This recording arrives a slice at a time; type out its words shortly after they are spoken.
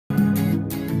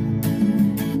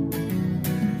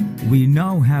We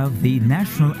now have the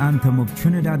national anthem of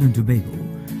Trinidad and Tobago,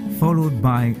 followed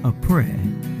by a prayer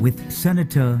with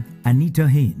Senator Anita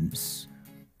Haynes.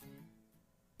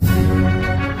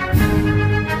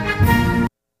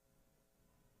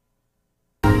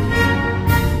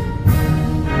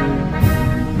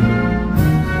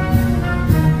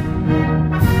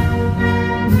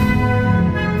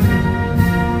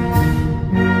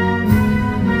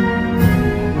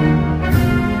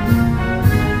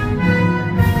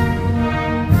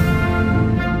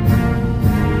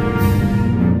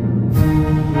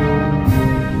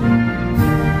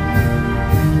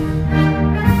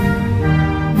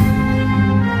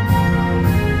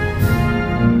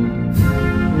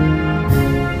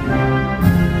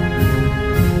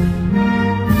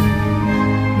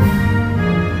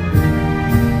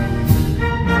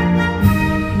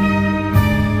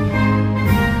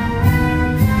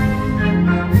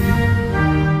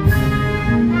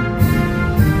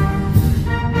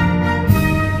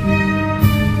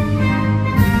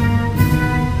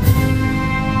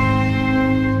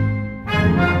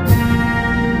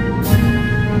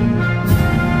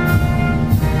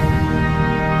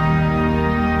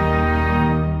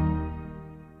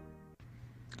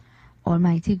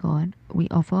 Almighty God, we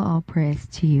offer our prayers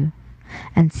to you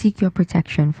and seek your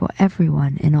protection for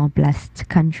everyone in our blessed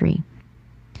country.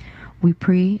 We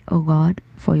pray, O God,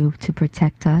 for you to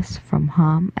protect us from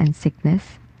harm and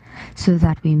sickness, so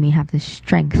that we may have the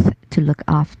strength to look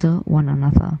after one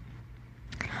another.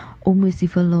 O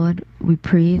merciful Lord, we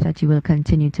pray that you will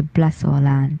continue to bless our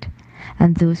land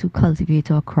and those who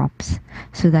cultivate our crops,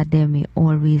 so that there may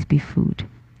always be food.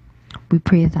 We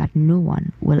pray that no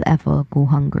one will ever go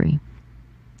hungry.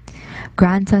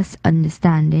 Grant us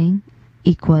understanding,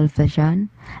 equal vision,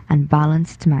 and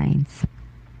balanced minds.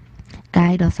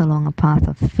 Guide us along a path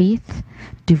of faith,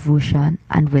 devotion,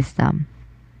 and wisdom.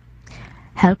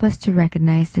 Help us to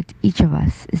recognize that each of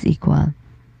us is equal,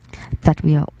 that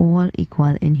we are all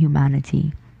equal in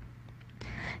humanity.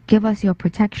 Give us your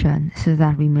protection so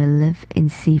that we may live in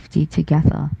safety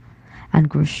together and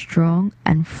grow strong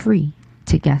and free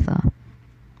together.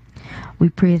 We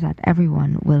pray that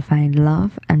everyone will find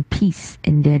love and peace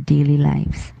in their daily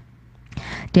lives.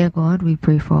 Dear God, we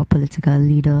pray for our political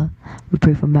leader. We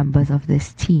pray for members of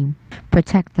this team.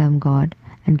 Protect them, God,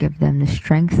 and give them the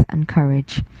strength and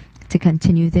courage to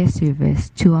continue their service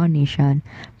to our nation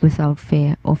without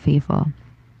fear or favor.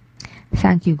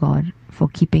 Thank you, God, for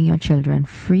keeping your children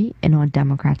free in our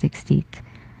democratic state,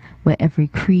 where every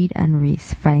creed and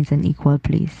race finds an equal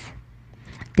place.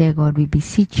 Dear God, we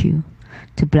beseech you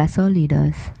to bless our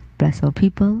leaders, bless our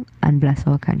people, and bless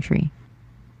our country.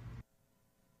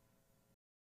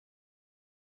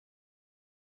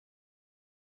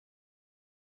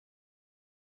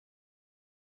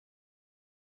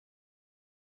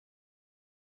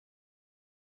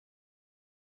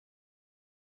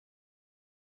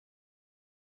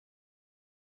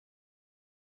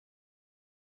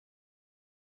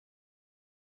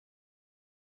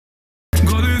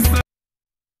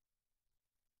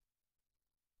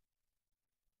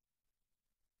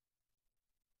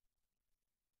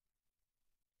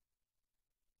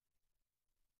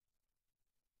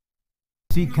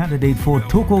 Candidate for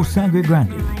Togo Sangre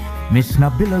Grande, Miss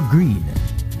Nabila Green.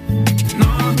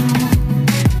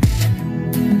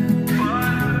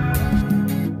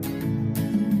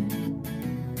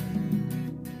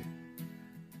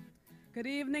 Good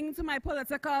evening to my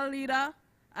political leader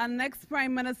and next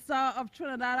Prime Minister of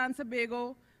Trinidad and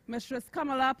Tobago, Mistress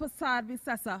Kamala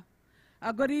Persad-Bissessar.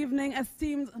 A good evening,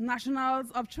 esteemed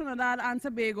nationals of Trinidad and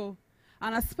Tobago.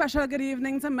 And a special good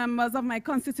evening to members of my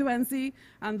constituency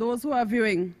and those who are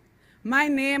viewing. My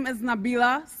name is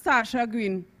Nabila Sasha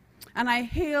Green, and I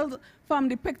hailed from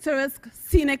the picturesque,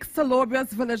 scenic,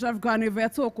 salubrious village of Grand Riviere,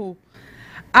 Togo.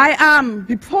 I am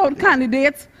the proud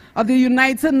candidate of the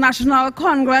United National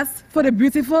Congress for the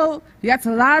beautiful, yet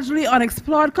largely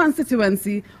unexplored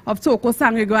constituency of Togo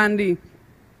Sangre Grande.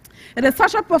 It is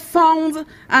such a profound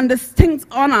and distinct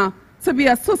honor to be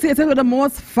associated with the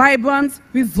most vibrant,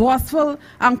 resourceful,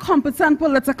 and competent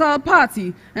political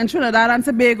party in Trinidad and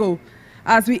Tobago,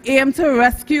 as we aim to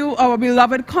rescue our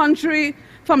beloved country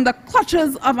from the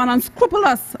clutches of an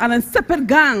unscrupulous and insipid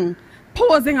gang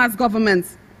posing as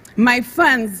government. My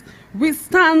friends, we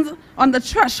stand on the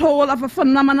threshold of a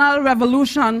phenomenal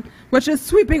revolution which is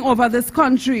sweeping over this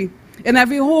country, in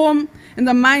every home, in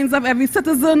the minds of every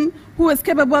citizen who is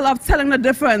capable of telling the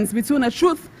difference between a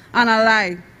truth and a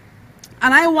lie.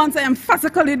 And I want to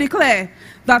emphatically declare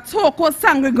that Togo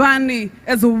Sangre Grande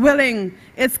is willing,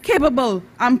 is capable,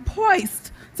 and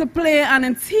poised to to play an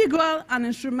integral and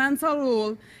instrumental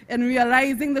role in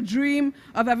realizing the dream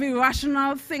of every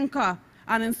rational thinker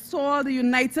and install the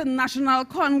United National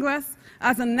Congress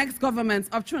as the next government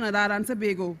of Trinidad and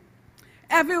Tobago.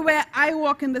 Everywhere I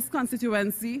walk in this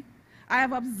constituency, I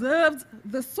have observed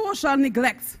the social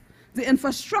neglect, the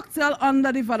infrastructural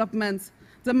underdevelopment,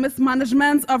 the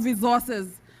mismanagement of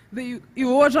resources, the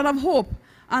erosion of hope,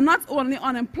 and not only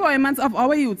unemployment of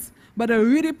our youth, but the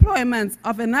redeployment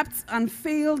of inept and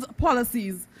failed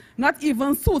policies, not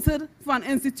even suited for an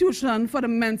institution for the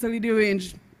mentally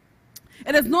deranged.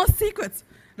 It is no secret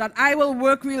that I will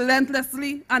work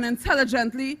relentlessly and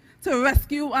intelligently to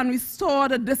rescue and restore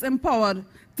the disempowered,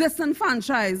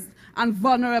 disenfranchised, and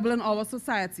vulnerable in our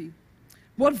society.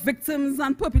 Both victims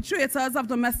and perpetrators of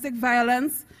domestic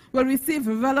violence will receive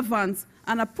relevant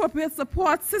and appropriate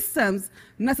support systems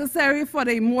necessary for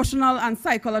the emotional and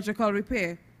psychological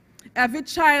repair. Every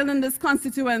child in this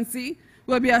constituency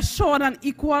will be assured an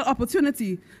equal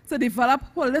opportunity to develop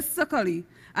holistically,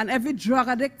 and every drug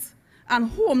addict and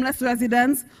homeless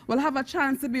resident will have a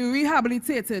chance to be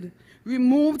rehabilitated,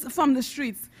 removed from the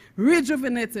streets,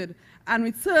 rejuvenated, and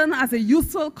return as a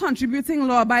useful, contributing,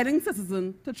 law-abiding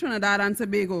citizen to Trinidad and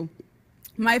Tobago.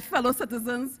 My fellow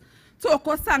citizens,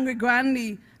 Toko Sangre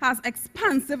Grande has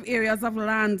expansive areas of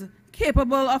land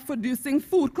capable of producing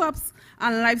food crops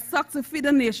and livestock to feed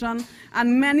the nation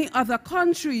and many other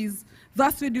countries,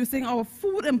 thus reducing our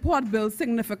food import bill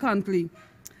significantly.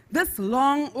 This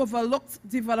long overlooked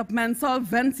developmental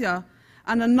venture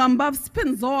and a number of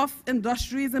spins-off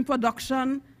industries in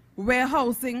production,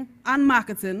 warehousing, and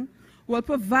marketing will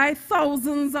provide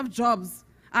thousands of jobs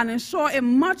and ensure a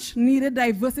much-needed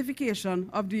diversification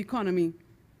of the economy.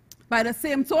 By the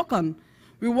same token,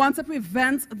 we want to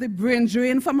prevent the brain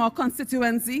drain from our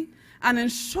constituency and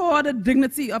ensure the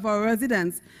dignity of our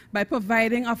residents by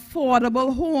providing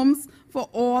affordable homes for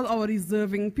all our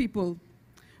deserving people.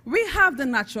 We have the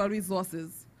natural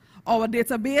resources. Our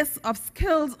database of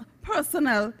skilled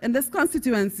personnel in this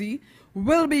constituency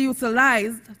will be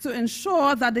utilized to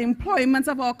ensure that the employment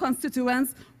of our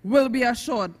constituents will be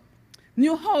assured.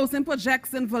 New housing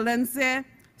projects in Valencia,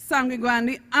 Sangre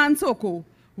Grande, and Toko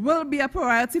will be a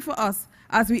priority for us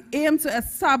as we aim to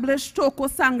establish Toko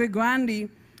Sangre Grande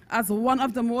as one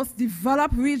of the most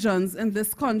developed regions in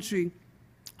this country.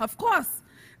 Of course,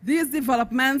 these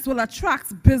developments will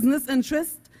attract business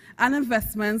interest and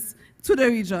investments to the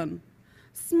region.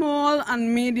 Small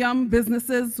and medium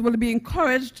businesses will be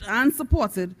encouraged and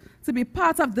supported to be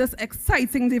part of this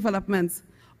exciting development.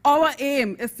 Our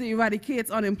aim is to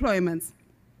eradicate unemployment.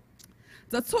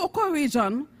 The Toko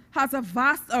region has a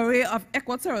vast array of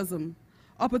ecotourism,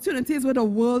 opportunities with the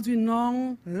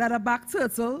world-renowned leatherback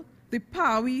turtle, the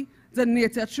pawi, the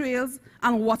nature trails,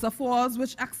 and waterfalls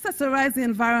which accessorize the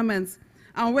environment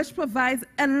and which provides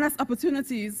endless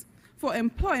opportunities for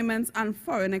employment and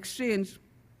foreign exchange.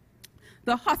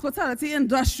 The hospitality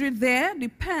industry there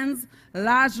depends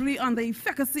largely on the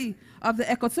efficacy of the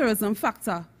ecotourism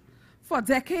factor. For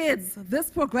decades, this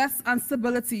progress and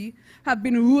stability have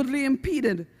been rudely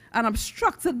impeded and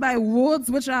obstructed by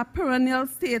roads which are perennial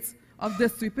states of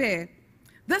disrepair.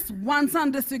 This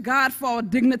wanton disregard for our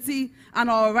dignity and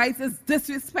our rights is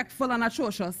disrespectful and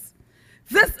atrocious.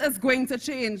 This is going to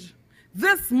change.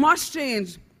 This must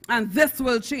change, and this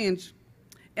will change.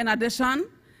 In addition,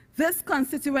 this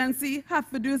constituency has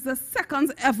produced the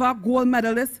second ever gold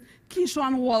medalist,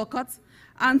 Keyshawn Walcott,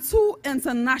 and two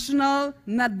international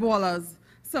netballers,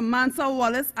 Samantha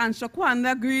Wallace and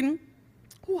Shaquanda Green,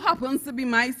 who happens to be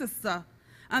my sister.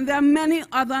 And there are many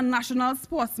other national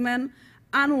sportsmen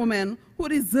and women who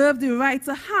deserve the right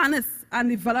to harness and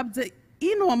develop the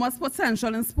enormous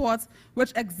potential in sports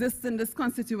which exists in this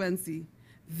constituency.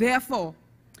 Therefore,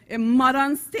 a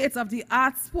modern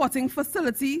state-of-the-art sporting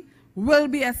facility will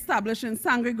be established in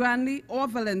Sangre Grande or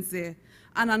Valencia,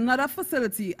 and another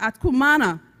facility at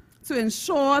Cumana to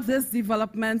ensure this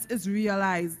development is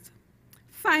realized.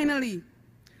 Finally,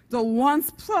 the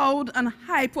once proud and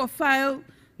high-profile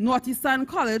Northeastern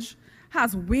College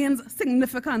has waned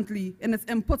significantly in its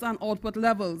input and output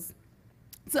levels.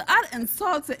 To add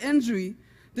insult to injury,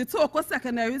 the Toko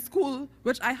Secondary School,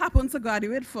 which I happen to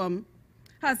graduate from,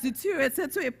 has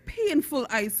deteriorated to a painful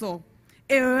eyesore,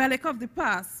 a relic of the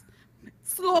past,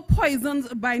 slow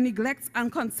poisoned by neglect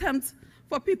and contempt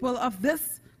for people of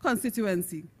this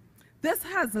constituency. This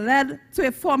has led to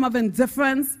a form of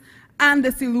indifference and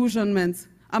disillusionment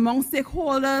among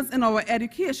stakeholders in our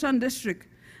education district,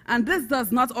 and this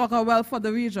does not augur well for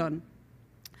the region.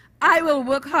 I will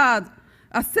work hard,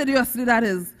 assiduously that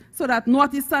is, so that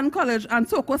Northeastern College and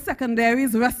Toko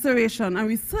Secondary's restoration and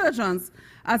resurgence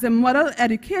as a model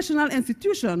educational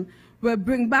institution will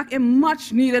bring back a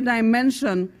much-needed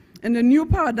dimension in the new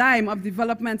paradigm of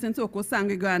development in Toko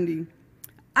Sangre Grande.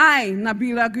 I,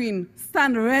 Nabila Green,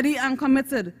 stand ready and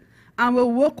committed and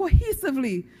will work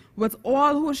cohesively with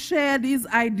all who share these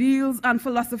ideals and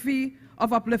philosophy of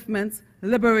upliftment,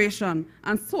 liberation,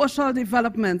 and social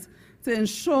development to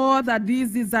ensure that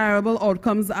these desirable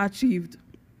outcomes are achieved.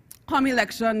 Come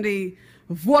election day,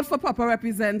 vote for proper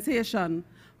representation,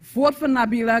 vote for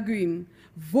Nabila Green,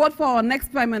 vote for our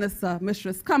next Prime Minister,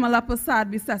 Mistress Kamala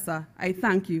Persad-Bissessar. I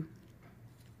thank you.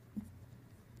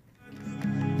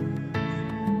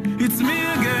 It's me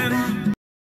again.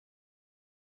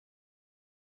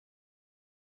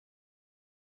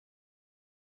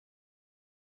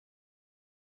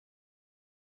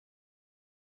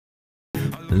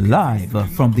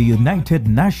 Live from the United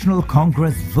National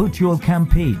Congress virtual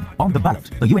campaign, on the ballot,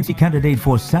 a UNC candidate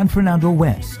for San Fernando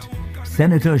West,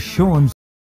 Senator Sean.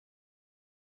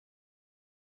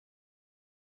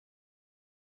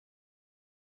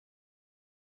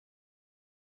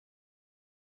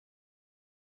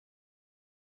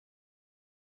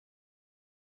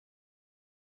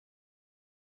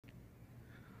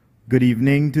 Good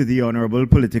evening to the Honorable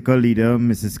Political Leader,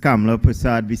 Mrs. Kamala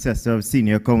Persad-Bissessar of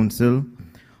Senior Council,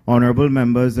 Honorable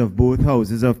members of both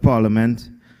Houses of Parliament,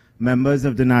 members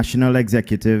of the National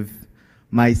Executive,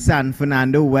 my San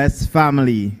Fernando West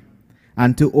family,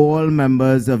 and to all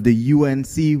members of the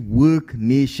UNC Work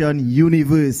Nation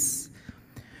universe.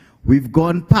 We've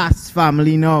gone past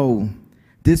family now.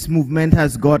 This movement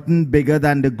has gotten bigger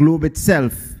than the globe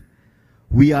itself.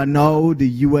 We are now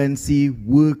the UNC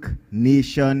Work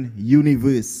Nation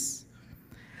universe.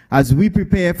 As we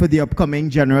prepare for the upcoming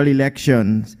general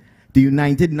elections, the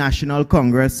United National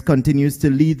Congress continues to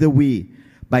lead the way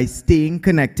by staying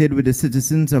connected with the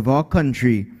citizens of our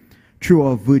country through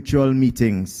our virtual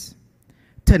meetings.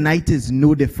 Tonight is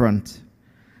no different,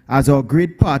 as our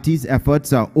great party's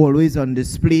efforts are always on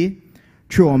display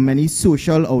through our many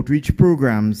social outreach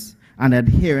programs and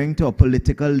adhering to our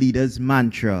political leaders'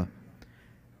 mantra,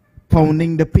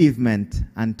 pounding the pavement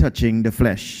and touching the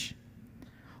flesh.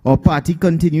 Our party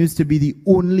continues to be the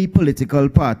only political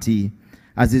party,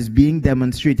 as is being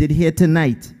demonstrated here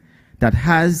tonight, that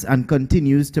has and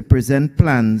continues to present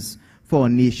plans for our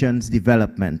nation's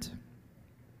development.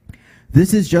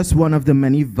 This is just one of the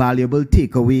many valuable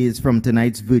takeaways from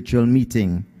tonight's virtual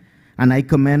meeting, and I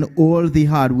commend all the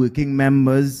hardworking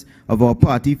members of our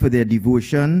party for their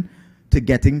devotion to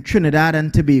getting Trinidad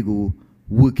and Tobago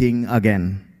working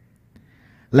again.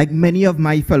 Like many of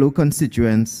my fellow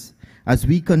constituents, as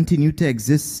we continue to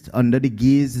exist under the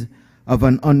gaze of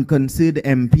an unconcerned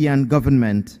MP and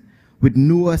government, with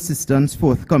no assistance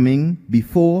forthcoming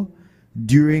before,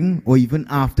 during, or even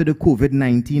after the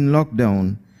COVID-19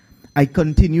 lockdown, I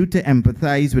continue to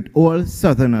empathize with all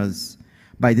Southerners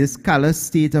by this callous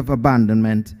state of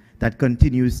abandonment that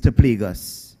continues to plague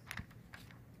us.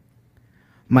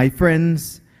 My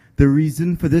friends, the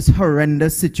reason for this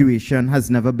horrendous situation has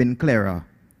never been clearer.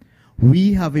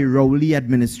 We have a Rowley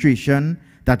administration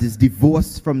that is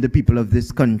divorced from the people of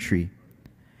this country.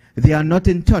 They are not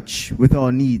in touch with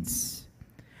our needs.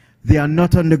 They are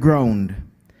not on the ground,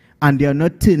 and they are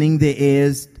not turning their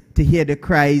ears to hear the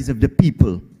cries of the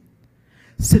people.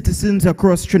 Citizens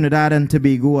across Trinidad and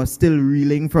Tobago are still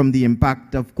reeling from the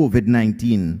impact of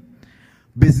COVID-19.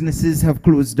 Businesses have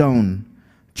closed down,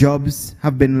 jobs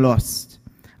have been lost,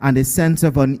 and a sense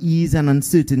of unease and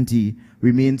uncertainty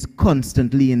remains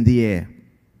constantly in the air.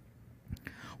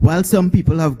 While some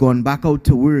people have gone back out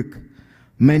to work,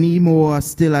 many more are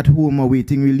still at home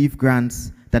awaiting relief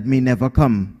grants that may never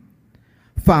come.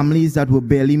 Families that were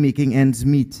barely making ends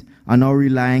meet are now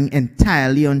relying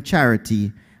entirely on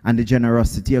charity and the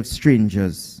generosity of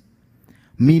strangers.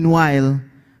 Meanwhile,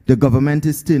 the government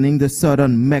is turning the sod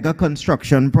on mega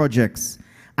construction projects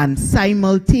and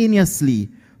simultaneously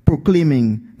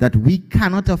proclaiming that we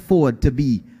cannot afford to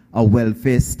be a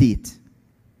welfare state.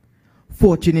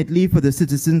 Fortunately for the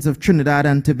citizens of Trinidad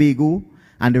and Tobago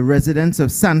and the residents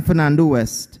of San Fernando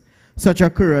West, such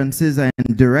occurrences are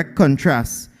in direct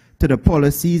contrast to the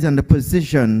policies and the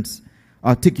positions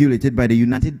articulated by the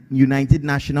United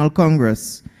National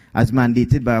Congress as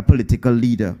mandated by a political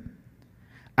leader.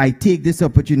 I take this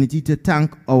opportunity to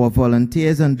thank our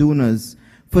volunteers and donors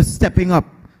for stepping up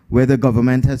where the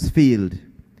government has failed.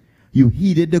 You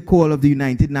heeded the call of the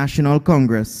United National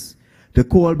Congress, the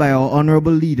call by our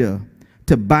honorable leader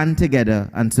to band together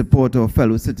and support our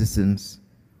fellow citizens.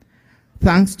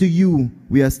 Thanks to you,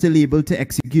 we are still able to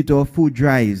execute our food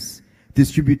drives,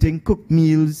 distributing cooked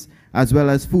meals as well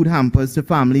as food hampers to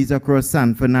families across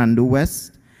San Fernando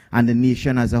West and the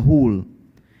nation as a whole.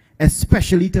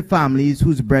 especially to families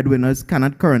whose breadwinners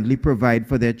cannot currently provide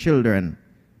for their children.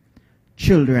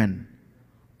 Children,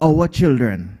 our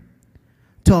children.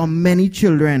 To our many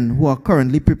children who are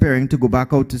currently preparing to go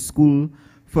back out to school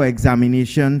for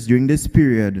examinations during this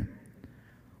period,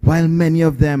 while many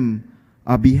of them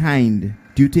are behind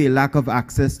due to a lack of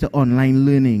access to online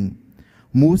learning,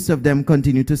 most of them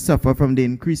continue to suffer from the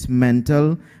increased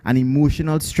mental and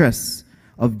emotional stress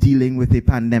of dealing with a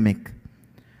pandemic.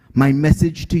 My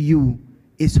message to you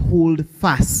is hold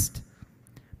fast.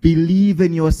 Believe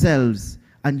in yourselves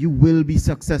and you will be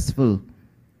successful.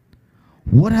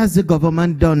 What has the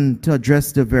government done to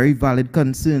address the very valid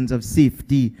concerns of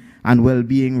safety and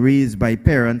well-being raised by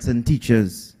parents and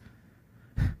teachers?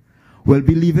 Well,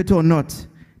 believe it or not,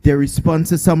 their response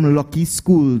to some lucky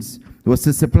schools was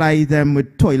to supply them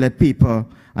with toilet paper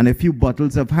and a few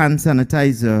bottles of hand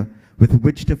sanitizer with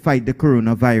which to fight the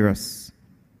coronavirus.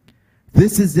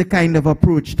 This is the kind of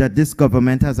approach that this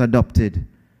government has adopted,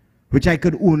 which I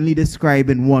could only describe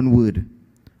in one word: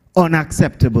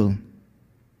 unacceptable.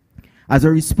 As a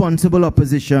responsible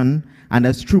opposition and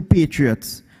as true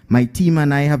patriots, my team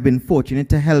and I have been fortunate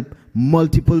to help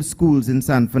multiple schools in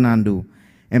San Fernando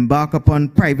embark upon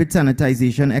private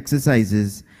sanitization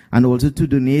exercises and also to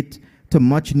donate to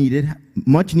much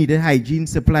needed hygiene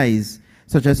supplies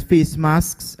such as face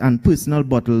masks and personal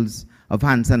bottles of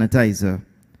hand sanitizer.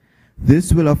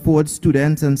 This will afford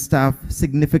students and staff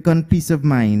significant peace of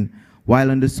mind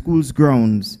while on the school's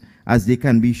grounds, as they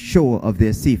can be sure of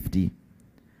their safety.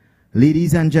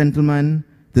 Ladies and gentlemen,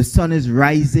 the sun is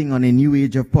rising on a new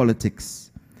age of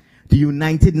politics. The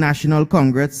United National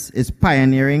Congress is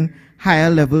pioneering higher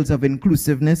levels of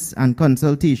inclusiveness and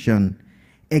consultation,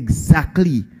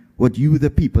 exactly what you, the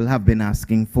people, have been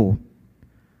asking for.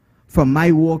 From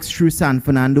my walks through San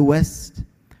Fernando West,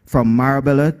 from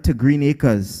Marabella to Green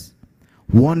Acres,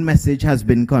 one message has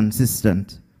been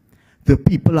consistent. The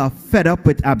people are fed up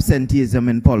with absenteeism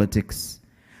in politics.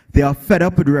 They are fed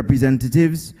up with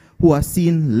representatives who are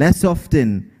seen less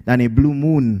often than a blue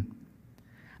moon.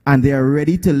 And they are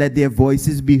ready to let their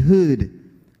voices be heard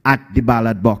at the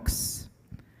ballot box.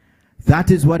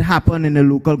 That is what happened in the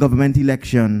local government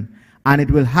election, and it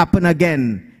will happen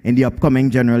again in the upcoming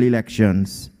general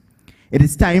elections. It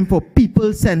is time for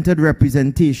people-centered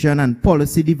representation and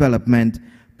policy development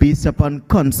based upon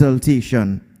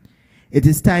consultation. It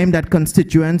is time that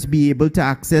constituents be able to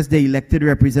access their elected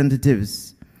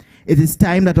representatives. It is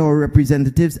time that our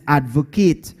representatives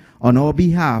advocate on our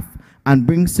behalf and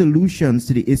bring solutions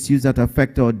to the issues that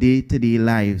affect our day-to-day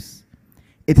lives.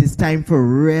 It is time for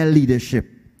real leadership.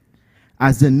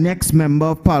 As the next Member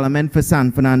of Parliament for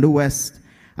San Fernando West,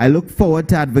 I look forward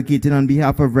to advocating on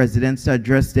behalf of residents to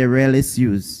address their real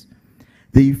issues.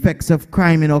 The effects of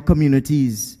crime in our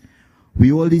communities.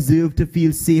 We all deserve to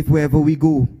feel safe wherever we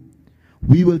go.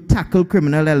 We will tackle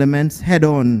criminal elements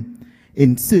head-on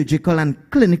in surgical and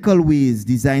clinical ways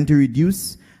designed to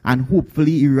reduce and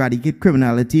hopefully eradicate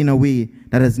criminality in a way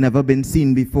that has never been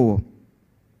seen before.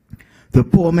 The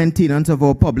poor maintenance of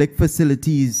our public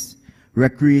facilities,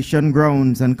 recreation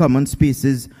grounds, and common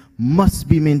spaces must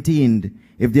be maintained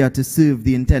if they are to serve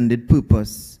the intended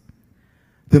purpose.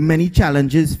 The many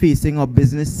challenges facing our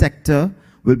business sector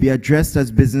will be addressed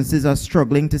as businesses are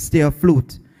struggling to stay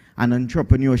afloat and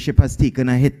entrepreneurship has taken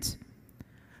a hit.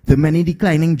 The many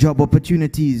declining job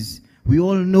opportunities. We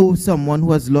all know someone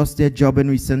who has lost their job in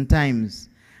recent times,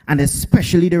 and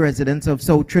especially the residents of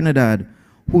South Trinidad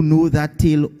who know that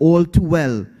tale all too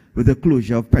well with the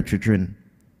closure of Petrotrin.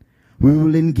 We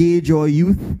will engage our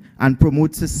youth and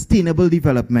promote sustainable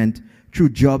development through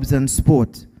jobs and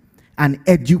sport, and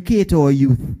educate our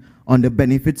youth on the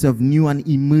benefits of new and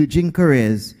emerging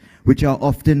careers which are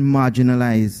often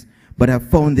marginalized but have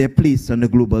found their place on the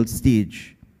global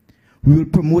stage. We will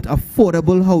promote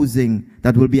affordable housing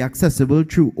that will be accessible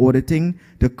through auditing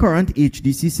the current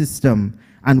HDC system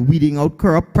and weeding out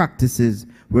corrupt practices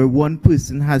where one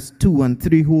person has 2 and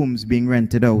 3 homes being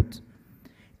rented out.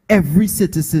 Every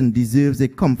citizen deserves a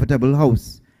comfortable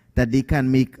house that they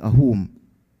can make a home.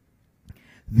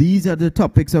 These are the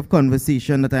topics of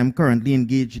conversation that I am currently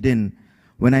engaged in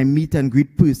when I meet and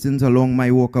greet persons along my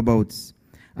walkabouts.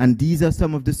 And these are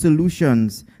some of the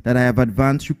solutions that I have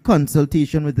advanced through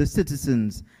consultation with the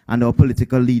citizens and our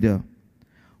political leader.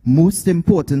 Most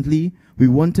importantly, we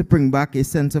want to bring back a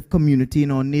sense of community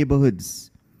in our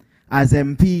neighborhoods. As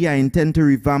MP, I intend to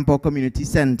revamp our community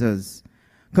centers.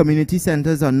 Community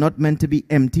centers are not meant to be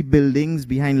empty buildings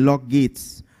behind locked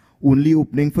gates, only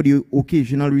opening for the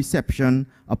occasional reception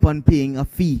upon paying a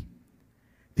fee.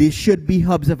 They should be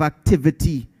hubs of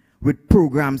activity with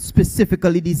programs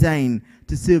specifically designed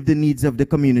to serve the needs of the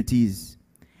communities.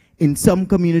 In some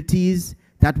communities,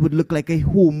 that would look like a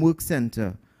homework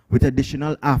center with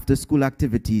additional after-school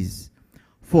activities.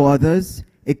 For others,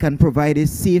 it can provide a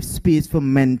safe space for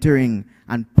mentoring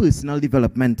and personal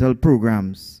developmental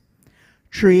programs.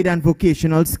 Trade and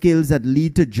vocational skills that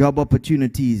lead to job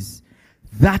opportunities.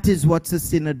 That is what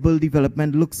sustainable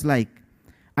development looks like,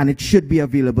 and it should be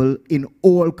available in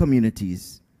all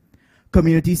communities.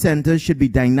 Community centers should be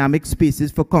dynamic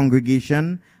spaces for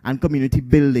congregation and community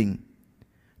building.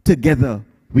 Together,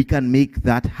 we can make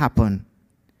that happen.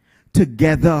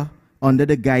 Together, under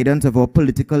the guidance of our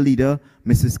political leader,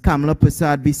 Mrs. Kamla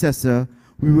Persad-Bissessar,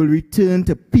 we will return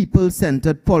to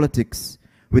people-centered politics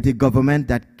with a government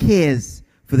that cares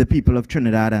for the people of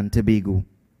Trinidad and Tobago.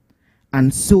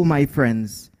 And so, my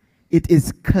friends, it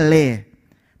is clear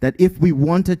that if we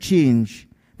want a change,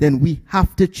 then we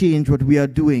have to change what we are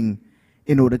doing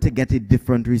in order to get a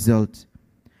different result.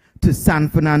 To San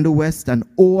Fernando West and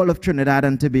all of Trinidad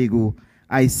and Tobago,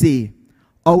 I say,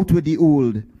 out with the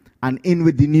old and in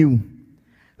with the new.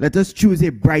 Let us choose a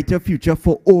brighter future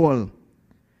for all.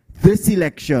 This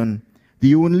election,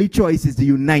 the only choice is the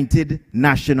United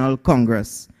National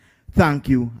Congress. Thank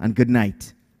you and good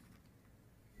night.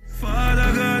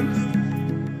 Father God,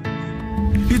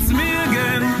 it's me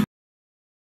again.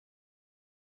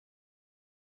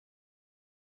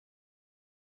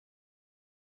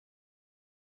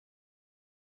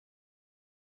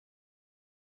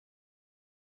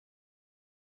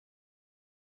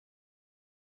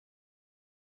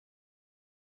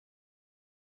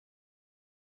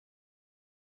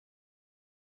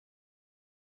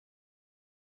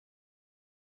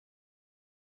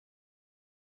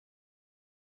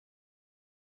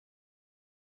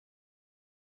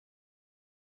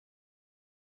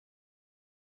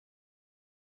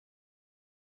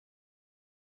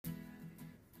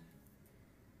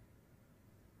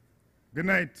 Good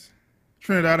night,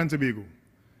 Trinidad and Tobago.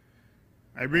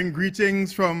 I bring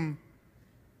greetings from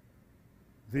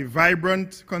the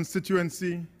vibrant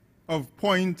constituency of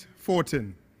Point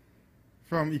Fortin,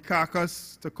 from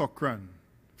Ikakas to Cochrane,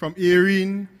 from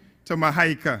Erin to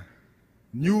Mahaika,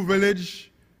 New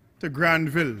Village to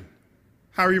Granville,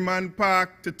 Harriman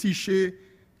Park to Tiche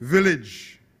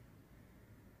Village.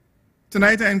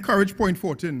 Tonight I encourage Point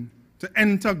Fortin to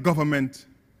enter government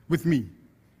with me,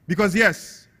 because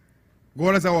yes,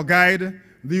 God is our guide.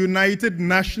 The United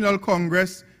National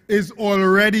Congress is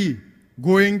already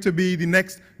going to be the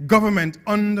next government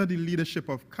under the leadership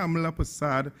of Kamla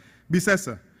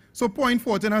Persad-Bissessar. So Point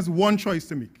Fortin has one choice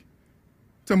to make: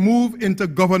 to move into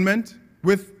government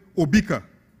with Obika.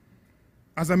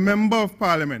 As a member of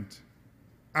parliament,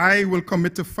 I will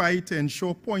commit to fight to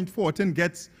ensure Point Fortin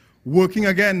gets working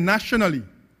again nationally.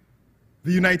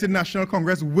 The United National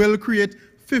Congress will create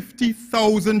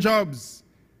 50,000 jobs.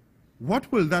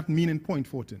 What will that mean in Point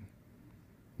Fortin?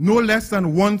 No less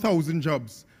than 1,000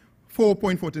 jobs for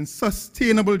Point Fortin,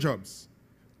 sustainable jobs.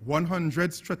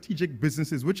 100 strategic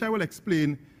businesses, which I will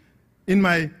explain in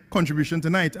my contribution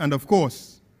tonight. And of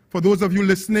course, for those of you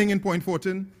listening in Point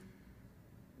Fortin,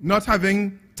 not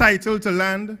having title to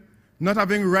land, not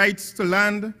having rights to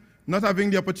land, not having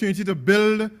the opportunity to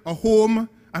build a home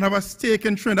and have a stake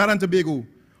in Trinidad and Tobago,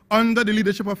 under the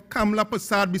leadership of Kamla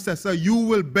Persad-Bissessar, you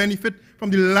will benefit from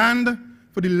the Land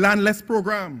for the Landless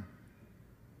program.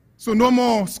 So no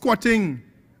more squatting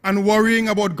and worrying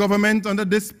about government under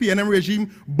this PNM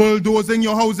regime bulldozing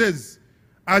your houses,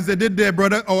 as they did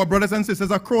our brothers and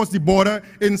sisters across the border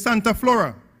in Santa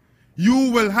Flora. You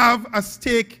will have a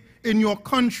stake in your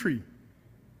country.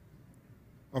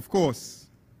 Of course,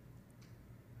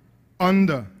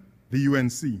 under the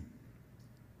UNC.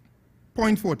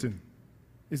 Point Fortin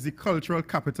is the cultural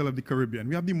capital of the Caribbean.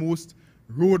 We have the most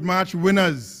road march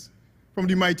winners, from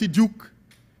the Mighty Duke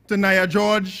to Naya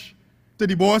George, to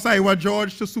the Boss Iowa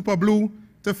George, to Super Blue,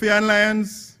 to Fair and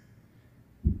Lions.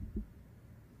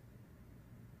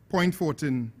 Point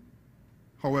Fortin,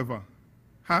 however,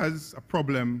 has a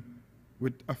problem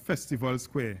with a festival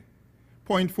square.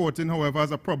 Point Fortin, however,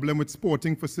 has a problem with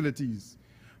sporting facilities.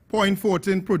 Point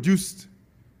Fortin produced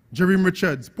Jeremy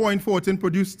Richards. Point Fortin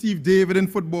produced Steve David in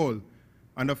football.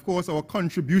 And of course, our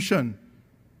contribution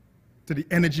to the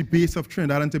energy base of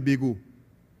Trinidad and Tobago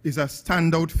is a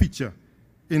standout feature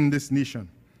in this nation.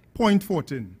 Point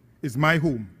Fortin is my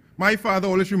home. My father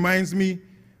always reminds me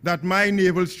that my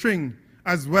navel string,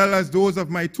 as well as those of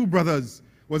my two brothers,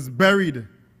 was buried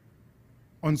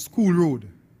on School Road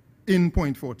in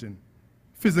Point Fortin.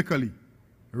 Physically,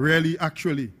 really,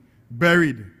 actually,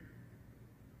 buried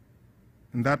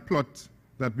in that plot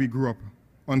that we grew up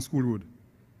on School Road.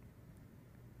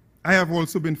 I have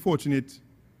also been fortunate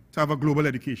to have a global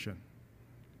education.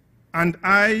 And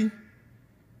I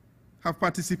have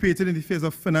participated in the affairs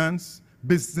of finance,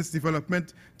 business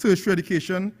development, tertiary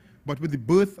education, but with the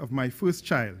birth of my first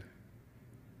child,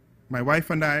 my wife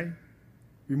and I,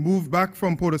 we moved back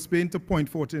from Port of Spain to Point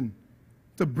Fortin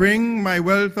to bring my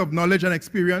wealth of knowledge and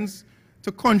experience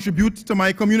to contribute to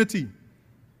my community.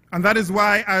 And that is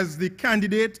why, as the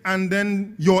candidate and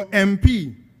then your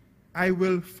MP, I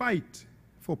will fight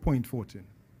for Point Fortin.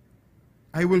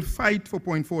 I will fight for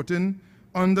Point Fortin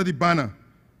under the banner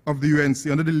of the UNC,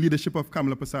 under the leadership of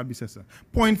Kamala Persad-Bissessar.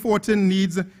 Point Fortin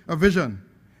needs a vision.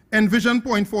 Envision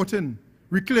Point Fortin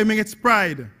reclaiming its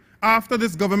pride after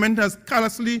this government has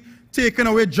callously taken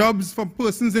away jobs from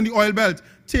persons in the oil belt,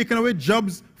 taken away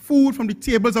jobs, food from the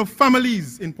tables of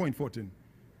families in Point Fortin.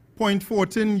 Point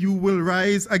Fortin, you will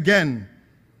rise again.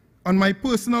 On my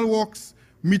personal walks,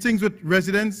 meetings with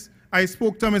residents, I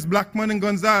spoke to Ms. Blackman and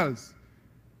Gonzalez,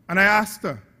 and I asked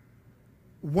her,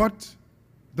 what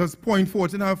does Point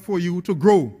Fortin have for you to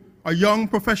grow? A young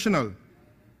professional.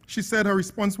 She said her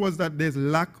response was that there's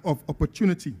lack of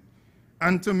opportunity.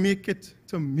 And to make it,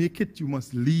 you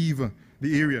must leave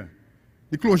the area.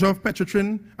 The closure of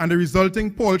Petrotrin and the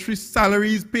resulting paltry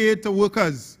salaries paid to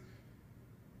workers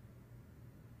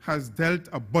has dealt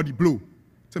a body blow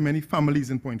to many families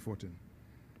in Point Fortin.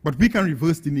 But we can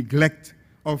reverse the neglect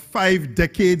of 5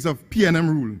 decades of PNM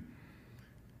rule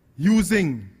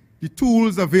using the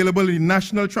tools available in the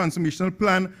National Transformational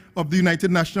Plan of the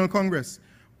United National Congress.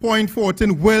 Point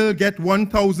Fortin will get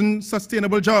 1,000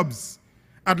 sustainable jobs,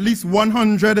 at least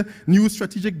 100 new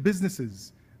strategic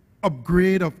businesses,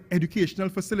 upgrade of educational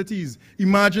facilities.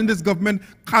 Imagine this government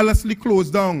callously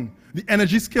closed down the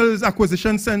Energy Skills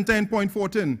Acquisition Center in Point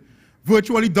Fortin,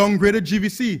 virtually downgraded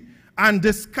GVC, and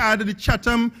discarded the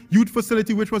Chatham Youth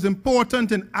Facility, which was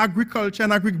important in agriculture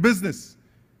and agribusiness.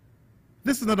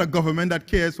 This is not a government that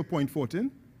cares for Point Fortin.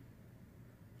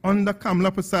 Under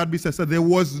Kamala Persad-Bissessar, there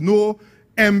was no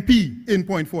MP in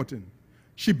Point Fortin.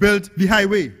 She built the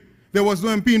highway. There was no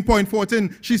MP in Point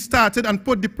Fortin. She started and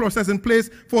put the process in place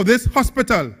for this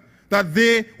hospital that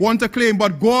they want to claim,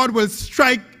 but God will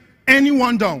strike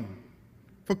anyone down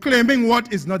for claiming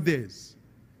what is not theirs.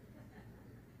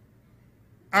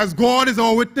 As God is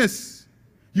our witness,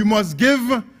 you must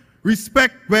give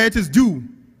respect where it is due.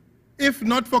 If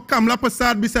not for Kamala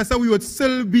Persad-Bissessar, we would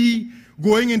still be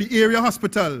going in the area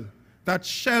hospital that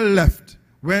Shell left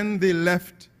when they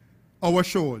left our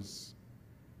shores.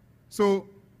 So,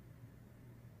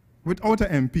 without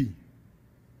an MP,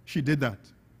 she did that.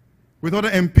 Without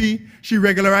an MP, she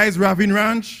regularized Ravine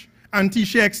Ranch and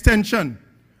T-Share Extension.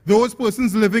 Those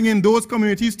persons living in those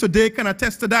communities today can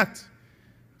attest to that.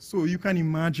 So you can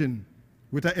imagine,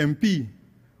 with an MP,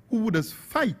 who would just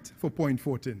fight for Point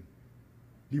Fortin,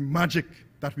 the magic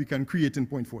that we can create in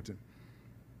Point Fortin.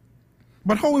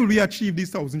 But how will we achieve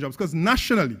these 1,000 jobs? Because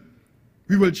nationally,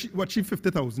 we will achieve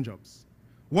 50,000 jobs.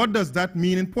 What does that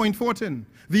mean in Point Fortin?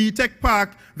 The tech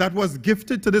park that was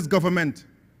gifted to this government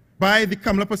by the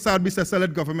Kamala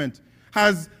Persad-Bissessar-led government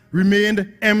has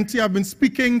remained empty. I've been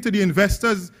speaking to the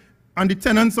investors and the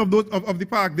tenants of the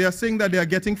park. They are saying that they are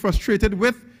getting frustrated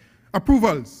with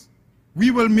approvals.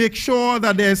 We will make sure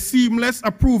that there is seamless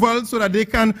approval so that they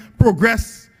can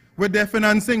progress with their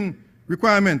financing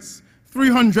requirements.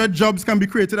 300 jobs can be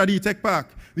created at the tech park.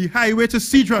 The highway to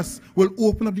Cedros will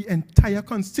open up the entire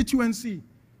constituency.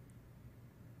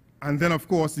 And then, of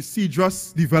course, the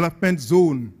Cedros Development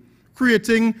Zone,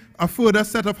 creating a further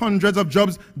set of hundreds of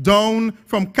jobs down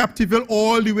from Captiville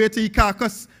all the way to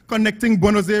Icarcus, connecting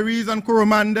Buenos Aires and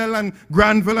Coromandel and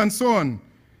Granville and so on.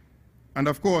 And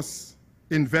of course,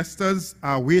 investors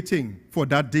are waiting for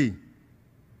that day.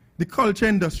 The culture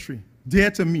industry,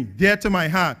 dear to me, dear to my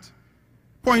heart.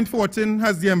 Point Fortin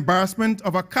has the embarrassment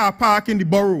of a car park in the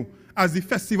borough as the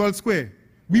festival square.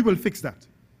 We will fix that.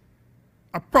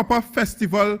 A proper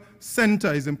festival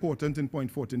center is important in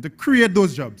Point Fortin to create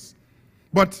those jobs.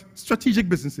 But strategic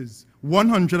businesses,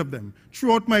 100 of them.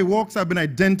 Throughout my walks, I've been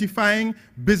identifying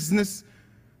business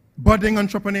budding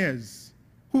entrepreneurs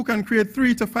who can create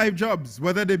 3 to 5 jobs,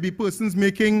 whether they be persons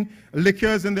making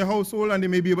liquors in their household and they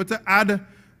may be able to add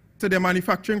to their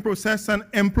manufacturing process and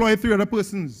employ 3 other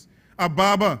persons. A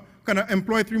barber can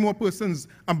employ 3 more persons.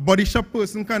 A body shop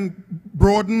person can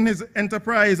broaden his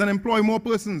enterprise and employ more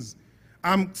persons.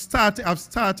 I've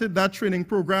started that training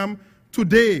program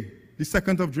today, the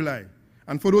 2nd of July.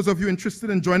 And for those of you interested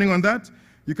in joining on that,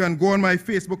 you can go on my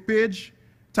Facebook page,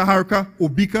 Taharka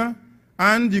Obika,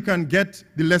 and you can get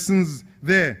the lessons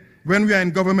there. When we are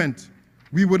in government,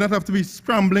 we will not have to be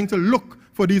scrambling to look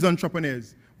for these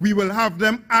entrepreneurs. We will have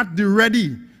them at the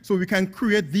ready so we can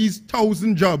create these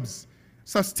 1,000 jobs,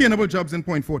 sustainable jobs in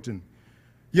Point Fortin.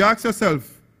 You ask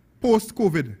yourself,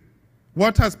 post-COVID,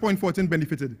 What has Point 14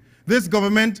 benefited? This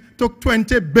government took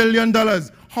 $20 billion.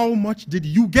 How much did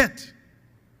you get?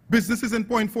 Businesses in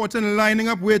Point 14 lining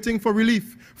up waiting for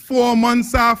relief 4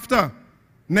 months after.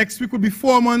 Next week will be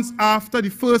 4 months after the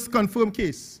first confirmed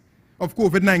case of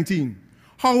COVID-19.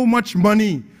 How much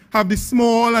money have the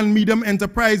small and medium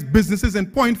enterprise businesses in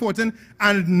Point 14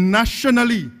 and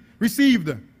nationally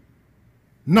received?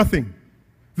 Nothing.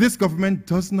 This government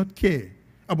does not care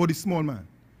about the small man.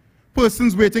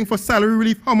 Persons waiting for salary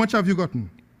relief, how much have you gotten?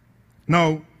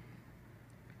 Now,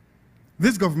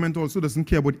 this government also doesn't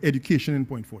care about education in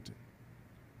Point 14.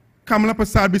 Kamala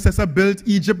Persad-Bissessar built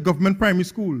Egypt Government Primary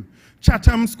School.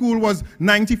 Chatham School was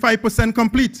 95%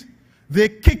 complete. They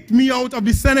kicked me out of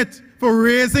the Senate for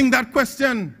raising that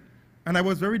question. And I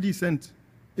was very decent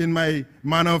in my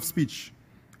manner of speech.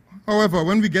 However,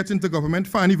 when we get into government,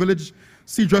 Fanny Village,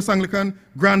 Cedros Anglican,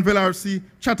 Granville RC,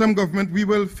 Chatham government, we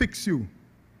will fix you.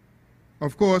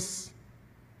 Of course,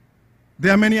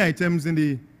 there are many items in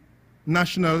the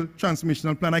National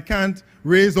Transformational Plan. I can't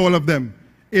raise all of them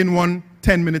in one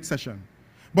 10-minute session.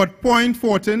 But Point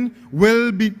 14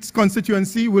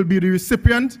 constituency will be the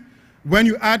recipient when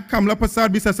you add Kamala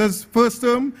Persad-Bissessar's first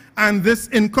term and this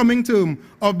incoming term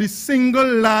of the single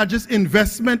largest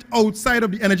investment outside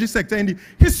of the energy sector in the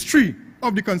history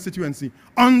of the constituency,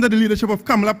 under the leadership of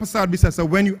Kamala Persad-Bissessar,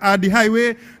 when you add the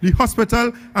highway, the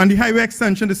hospital, and the highway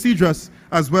extension to Cedros,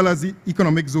 as well as the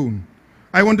economic zone.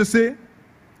 I want to say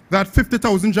that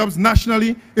 50,000 jobs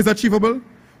nationally is achievable.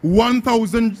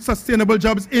 1,000 sustainable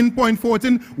jobs in Point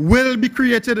 14 will be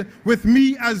created with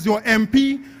me as your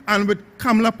MP and with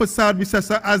Kamala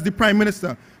Persad-Bissessar as the Prime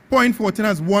Minister. Point 14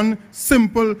 has one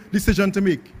simple decision to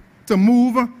make: to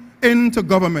move into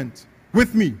government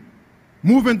with me.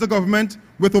 Move into government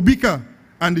with Obika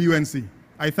and the UNC.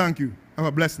 I thank you. Have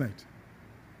a blessed night.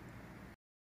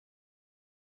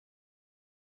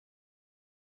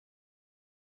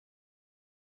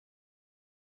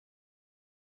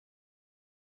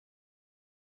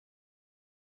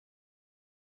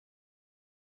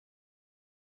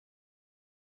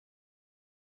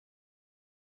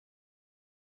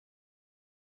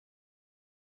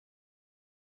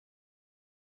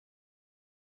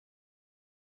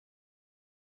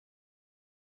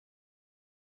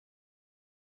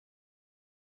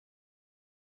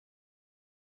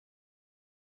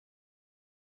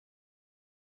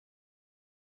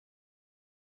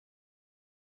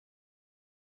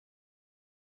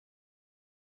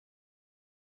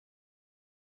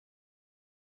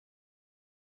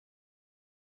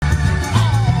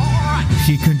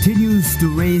 She continues to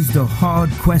raise the hard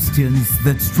questions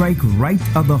that strike right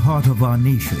at the heart of our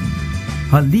nation.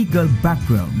 Her legal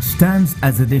background stands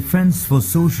as a defense for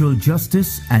social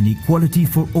justice and equality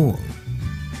for all.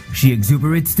 She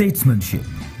exuberates statesmanship,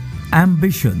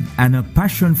 ambition, and a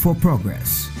passion for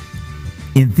progress.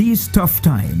 In these tough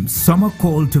times, some are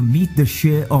called to meet the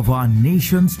share of our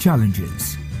nation's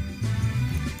challenges.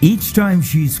 Each time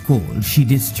she is called, she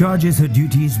discharges her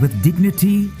duties with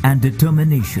dignity and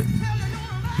determination.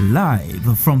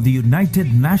 Live from the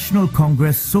United National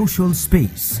Congress social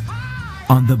space,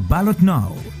 on the ballot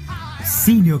now,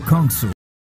 Senior Counsel.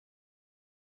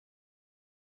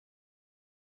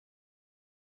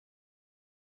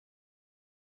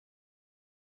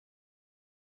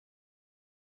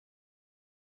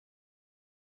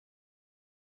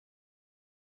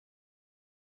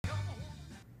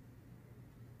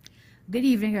 Good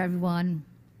evening, everyone.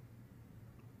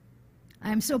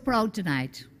 I am so proud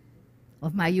tonight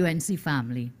of my UNC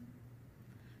family.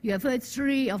 You have heard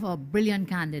three of our brilliant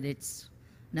candidates: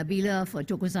 Nabila for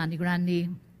Tokosani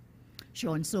Grande,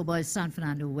 Sean Sobers, San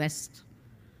Fernando West,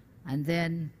 and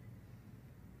then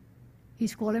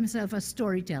he's called himself a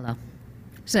storyteller,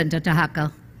 Senator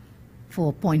Tahaka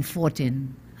for Point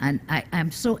 14. And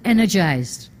I'm so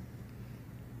energized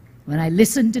when I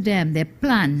listen to them, their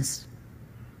plans,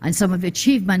 and some of the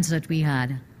achievements that we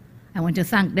had. I want to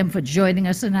thank them for joining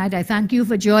us tonight. I thank you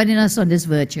for joining us on this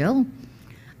virtual.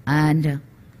 And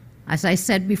as I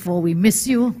said before, we miss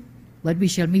you, but we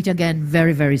shall meet again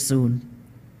very, very soon.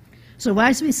 So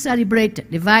whilst we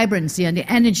celebrate the vibrancy and the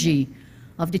energy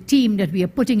of the team that we are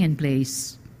putting in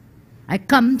place, I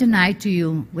come tonight to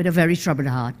you with a very troubled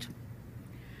heart.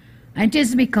 And it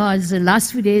is because the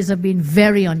last few days have been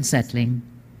very unsettling.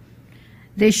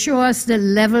 They show us the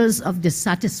levels of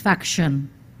dissatisfaction,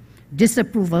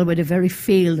 disapproval with a very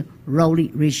failed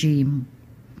Rowley regime.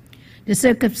 The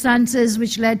circumstances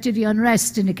which led to the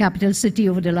unrest in the capital city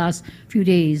over the last few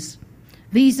days,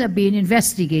 these are being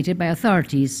investigated by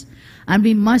authorities, and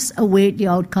we must await the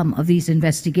outcome of these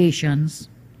investigations.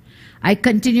 I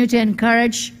continue to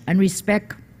encourage and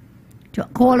respect to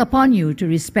call upon you to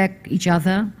respect each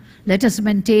other. Let us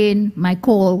maintain my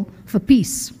call for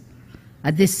peace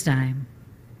at this time.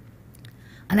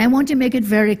 And I want to make it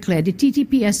very clear, the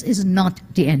TTPS is not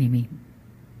the enemy.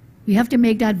 We have to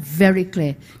make that very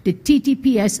clear. The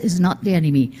TTPS is not the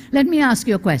enemy. Let me ask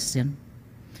you a question.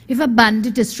 If a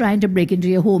bandit is trying to break into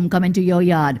your home, come into your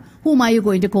yard, whom are you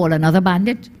going to call? Another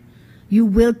bandit? You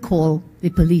will call the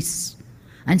police.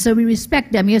 And so we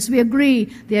respect them. Yes, we agree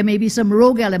there may be some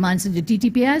rogue elements in the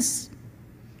TTPS.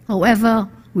 However,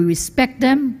 we respect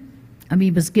them, and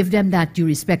we must give them that due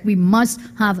respect. We must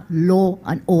have law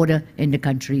and order in the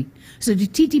country. So the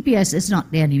TTPS is not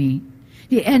the enemy.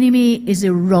 The enemy is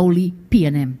the Rowley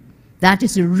PNM. That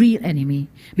is the real enemy,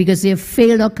 because they have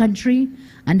failed our country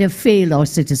and they have failed our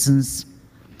citizens.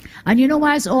 And you know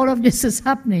why all of this is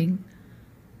happening?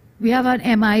 We have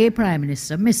an MIA Prime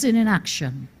Minister, missing in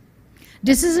action.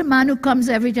 This is a man who comes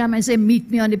every time and says, meet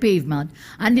me on the pavement.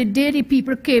 And the day the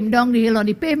people came down the hill on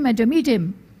the pavement to meet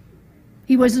him,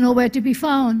 he was nowhere to be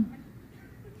found.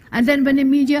 And then when the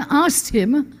media asked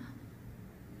him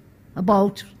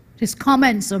about his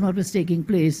comments on what was taking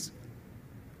place,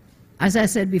 as I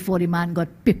said before, the man got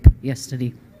pip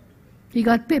yesterday. He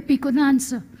got pip, he couldn't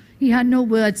answer. He had no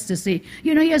words to say.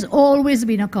 You know, he has always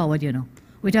been a coward, you know,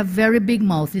 with a very big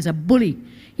mouth. He's a bully.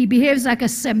 He behaves like a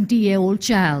 70-year-old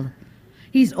child.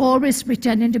 He's always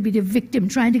pretending to be the victim,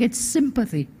 trying to get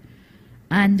sympathy.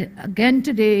 And again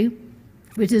today,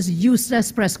 with his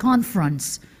useless press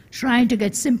conference, trying to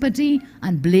get sympathy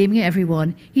and blaming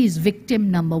everyone, he's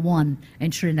victim number one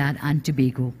in Trinidad and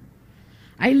Tobago.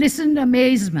 I listened in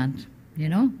amazement, you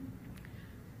know,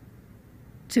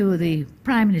 to the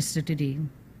Prime Minister today.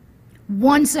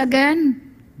 Once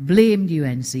again, blamed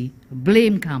UNC,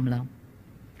 blamed Kamala.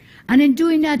 And in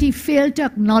doing that, he failed to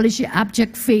acknowledge the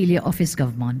abject failure of his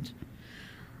government.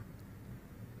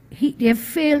 They have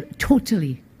failed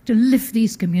totally to lift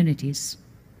these communities.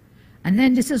 And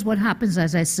then this is what happens,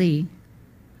 as I say,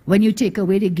 when you take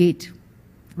away the gate,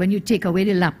 when you take away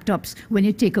the laptops, when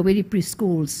you take away the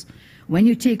preschools, when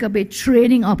you take away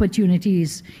training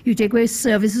opportunities, you take away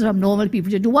services from normal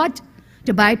people to do what?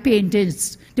 To buy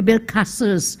paintings, to build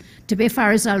castles, to pay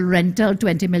Farisal rental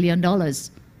 $20 million.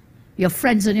 Your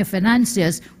friends and your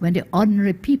financiers, when the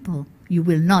ordinary people you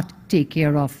will not take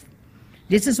care of.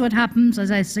 This is what happens,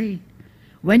 as I say,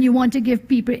 when you want to give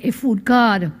people a food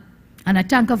card and a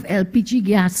tank of LPG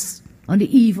gas on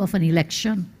the eve of an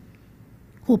election,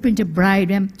 hoping to bribe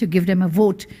them to give them a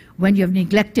vote when you have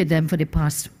neglected them for the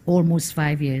past almost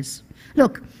 5 years.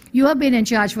 Look, you have been in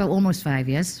charge for almost 5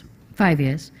 years. 5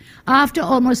 years. After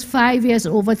almost 5 years,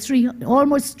 almost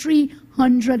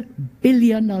 $300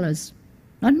 billion.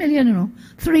 Not million, you know,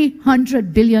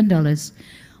 $300 billion.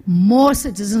 More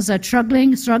citizens are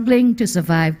struggling to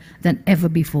survive than ever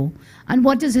before. And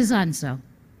what is his answer?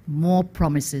 More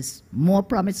promises. More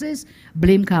promises.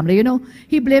 Blame Kamala. You know,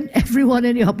 he blamed everyone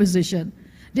in the opposition.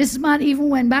 This man even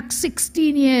went back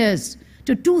 16 years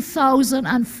to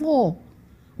 2004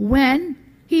 when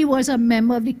he was a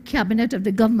member of the cabinet of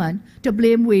the government to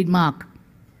blame Wade Mark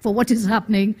for what is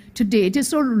happening today. It is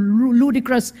so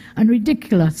ludicrous and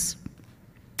ridiculous.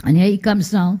 And here he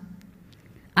comes now,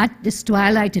 at this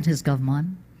twilight in his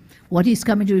government. What he's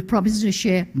coming to do, he promises to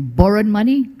share borrowed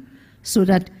money so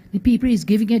that the people he's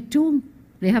giving it to,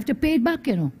 they have to pay it back,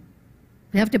 you know.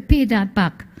 They have to pay that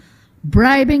back.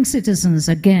 Bribing citizens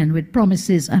again with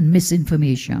promises and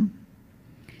misinformation.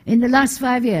 In the last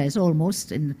 5 years,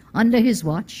 almost, under his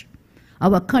watch,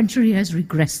 our country has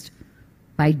regressed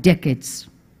by decades.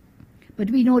 But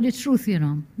we know the truth, you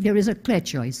know. There is a clear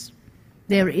choice.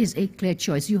 There is a clear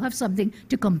choice. You have something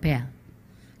to compare.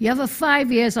 You have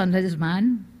 5 years under this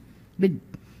man with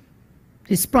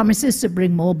his promises to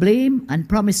bring more blame and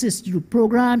promises to do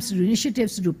programs, to do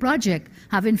initiatives, to do projects.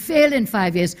 Having failed in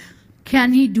 5 years,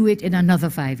 can he do it in another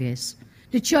 5 years?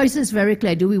 The choice is very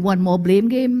clear. Do we want more blame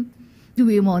game? Do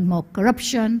we want more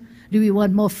corruption? Do we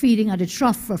want more feeding at the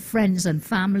trough for friends and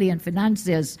family and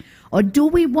financiers? Or do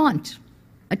we want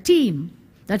a team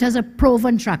that has a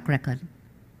proven track record?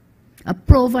 A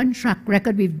proven track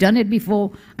record. We've done it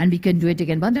before and we can do it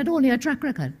again. But not only a track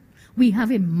record. We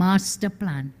have a master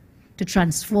plan to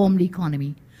transform the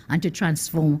economy and to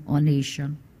transform our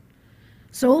nation.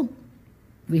 So,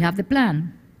 we have the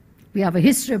plan. We have a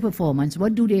history of performance.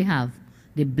 What do they have?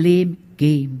 The blame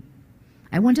game.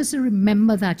 I want us to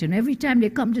remember that. And every time they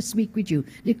come to speak with you,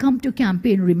 they come to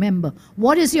campaign, remember,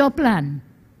 what is your plan?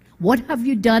 What have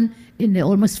you done in the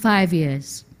almost 5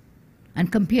 years?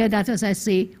 And compare that, as I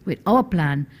say, with our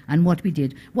plan and what we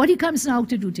did. What he comes now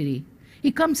to do today,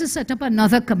 he comes to set up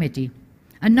another committee.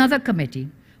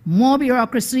 More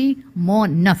bureaucracy, more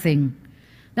nothing.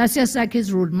 That's just like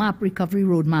his roadmap, recovery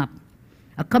roadmap.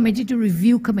 A committee to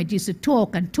review committees to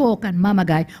talk and mama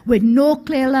guy with no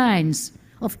clear lines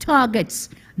of targets,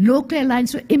 no clear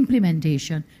lines for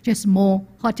implementation, just more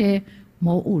hot air,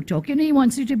 more old talk. You know, he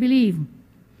wants you to believe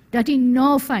that he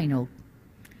now find out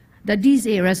that these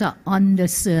areas are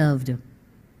underserved.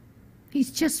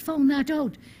 He's just found that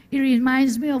out. It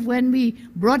reminds me of when we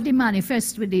brought the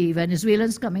manifest with the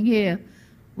Venezuelans coming here.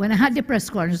 When I had the press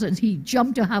conference, he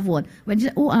jumped to have one. When he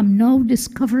said, oh, I'm now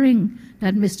discovering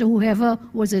that Mr. Whoever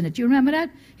was in it. You remember that?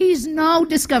 He's now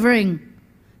discovering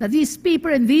that these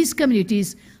people in these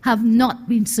communities have not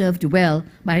been served well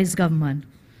by his government.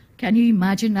 Can you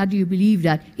imagine that? Do you believe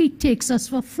that? He takes us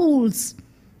for fools.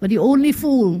 But the only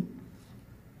fool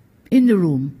in the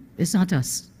room is not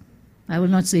us. I will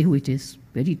not say who it is,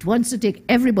 but he wants to take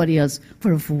everybody else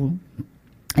for a fool.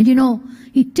 And you know,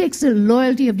 he takes the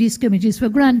loyalty of these communities for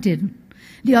granted.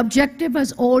 The objective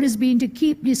has always been to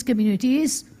keep these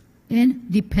communities in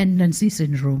dependency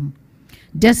syndrome,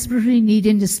 desperately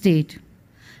needing the state.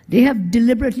 They have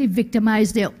deliberately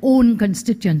victimized their own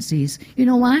constituencies. You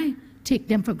know why? Take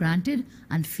them for granted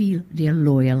and feel they're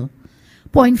loyal.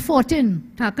 Point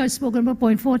 14, Taka has spoken about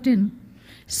point 14.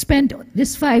 Spent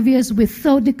this 5 years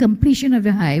without the completion of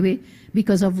the highway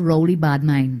because of Rowley bad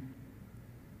mind.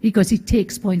 Because he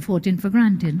takes point 14 for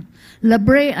granted. La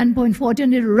Brea and point 14,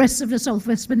 the rest of the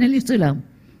Southwest Peninsula,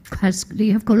 they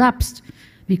have collapsed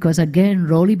because, again,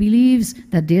 Rowley believes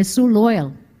that they're so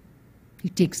loyal. He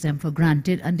takes them for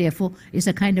granted, and therefore it's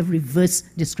a kind of reverse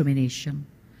discrimination.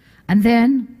 And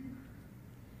then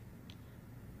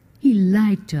he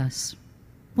lied to us.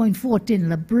 Point 14,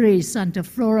 La Brea, Santa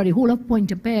Flora, the whole of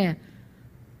Pointe-a-Pierre,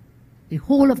 the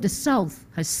whole of the South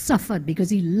has suffered because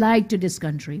he lied to this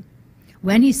country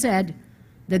when he said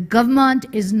the government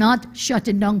is not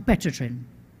shutting down Petrotrin.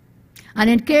 And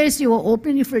in case you were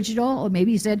opening the fridge door, or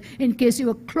maybe he said, in case you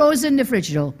were closing the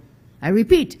fridge door, I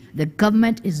repeat, the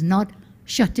government is not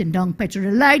shutting down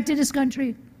Petrotrin. He lied to this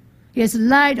country. He has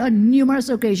lied on numerous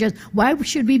occasions. Why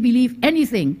should we believe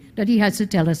anything that he has to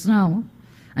tell us now?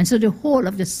 And so the whole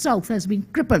of the South has been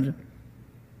crippled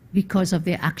because of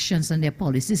their actions and their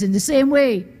policies. In the same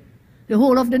way, the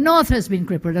whole of the North has been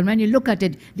crippled. And when you look at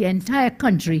it, the entire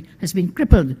country has been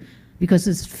crippled because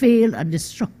of this failed and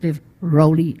destructive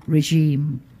Rowley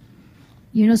regime.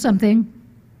 You know something?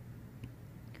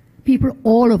 People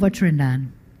all over Trinidad,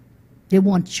 they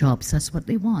want jobs. That's what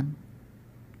they want.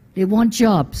 They want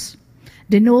jobs.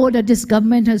 They know that this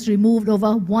government has removed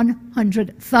over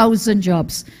 100,000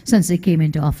 jobs since they came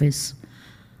into office.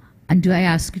 And do I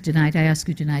ask you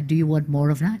tonight, do you want more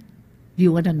of that? Do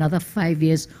you want another 5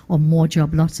 years or more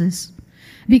job losses?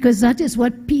 Because that is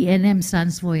what PNM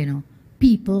stands for, you know.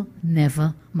 People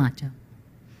never matter.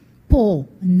 Poor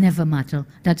never matter.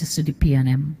 That is to the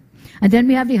PNM. And then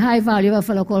we have the high value of a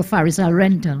fellow called Farisal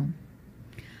Rental.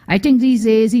 I think these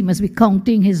days he must be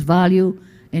counting his value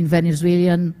in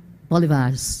Venezuelan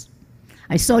bolivars.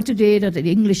 I saw today that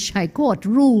the English High Court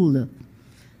ruled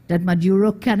that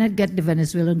Maduro cannot get the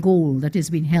Venezuelan gold that has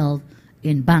been held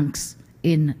in banks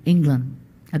in England.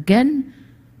 Again,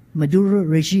 Maduro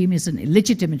regime is an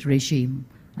illegitimate regime,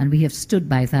 and we have stood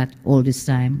by that all this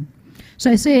time.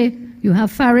 So I say, you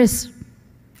have Faris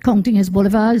counting his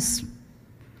bolivars,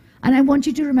 and I want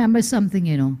you to remember something,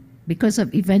 you know, because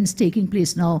of events taking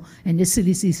place now in this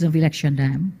silly season of election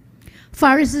time.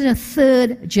 Faris is a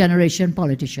third-generation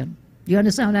politician. Do you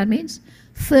understand what that means?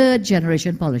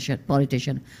 Third-generation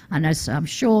politician. And as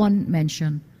Sean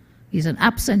mentioned, he's an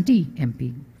absentee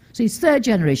MP. So he's third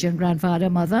generation, grandfather,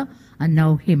 mother, and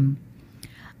now him.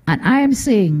 And I am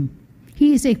saying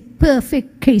he is a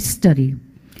perfect case study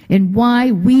in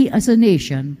why we as a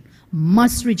nation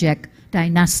must reject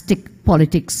dynastic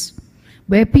politics,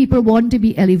 where people want to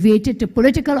be elevated to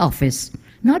political office,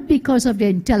 not because of their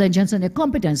intelligence and their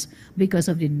competence, because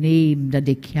of the name that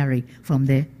they carry from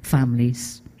their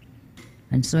families.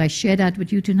 And so I share that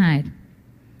with you tonight.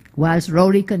 Whilst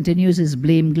Rowley continues his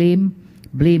blame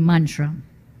mantra,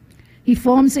 he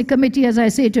forms a committee, as I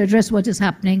say, to address what is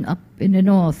happening up in the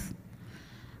North.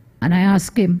 And I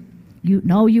ask him,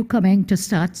 now you're coming to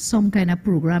start some kind of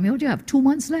program. You have 2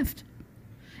 months left.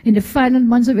 In the final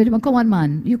months of it, come on,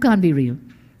 man, you can't be real.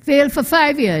 Failed for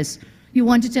 5 years. You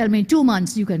want to tell me in 2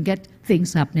 months you can get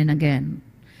things happening again.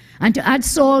 And to add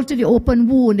salt to the open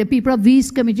wound, the people of these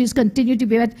committees continue to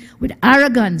be met with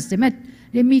arrogance.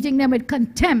 They're meeting them with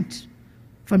contempt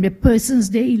from the persons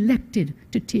they elected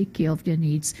to take care of their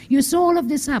needs. You saw all of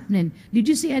this happening. Did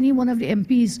you see any one of the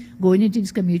MPs going into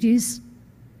these committees?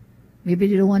 Maybe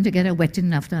they don't want to get a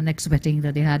wetting after the next wetting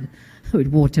that they had with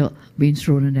water being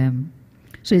thrown on them.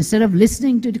 So instead of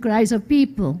listening to the cries of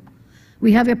people,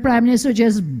 We have a Prime Minister who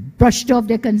just brushed off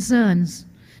their concerns.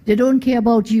 They don't care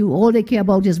about you. All they care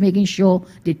about is making sure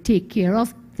they take care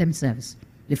of themselves.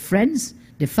 Their friends,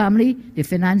 their family, their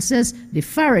finances, their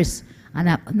forests, and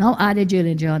I've now added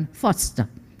Jalen John Foster.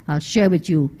 I'll share with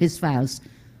you his files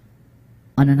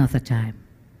on another time.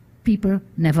 People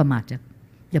never matter.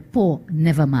 The poor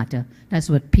never matter. That's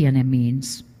what PNM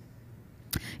means.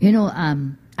 You know,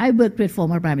 I worked with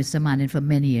former Prime Minister Manning for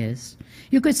many years.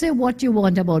 You could say what you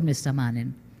want about Mr.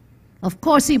 Manning. Of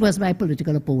course, he was my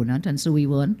political opponent, and so we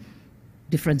were on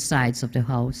different sides of the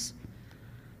House.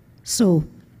 So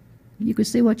you could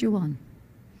say what you want.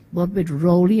 But with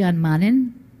Rowley and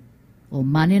Manning, or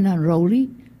Manning and Rowley,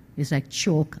 it's like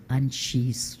chalk and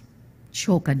cheese.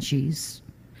 Chalk and cheese.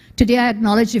 Today I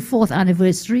acknowledge the 4th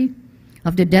anniversary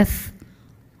of the death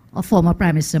of former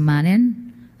Prime Minister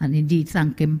Manning, and indeed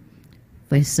thank him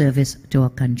for his service to our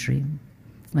country.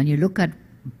 When you look at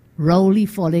Rowley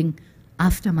falling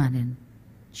after Manning,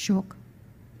 chalk,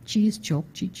 cheese, chalk,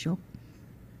 cheese, chalk.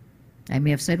 I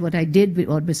may have said what I did with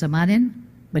Mr. Manning,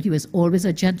 but he was always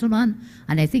a gentleman,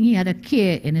 and I think he had a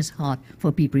care in his heart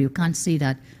for people. You can't say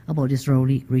that about this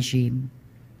Rowley regime.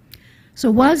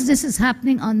 So whilst this is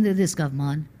happening under this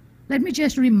government, let me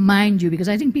just remind you, because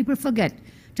I think people forget.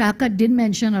 Taka did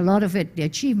mention a lot of it, the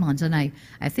achievements, and I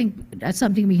think that's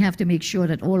something we have to make sure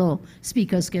that all our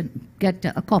speakers can get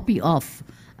a copy of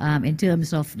in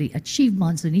terms of the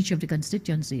achievements in each of the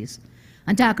constituencies.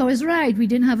 And Taka was right, we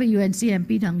didn't have a UNC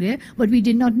MP down there, but we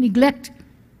did not neglect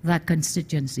that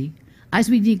constituency, as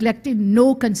we neglected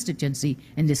no constituency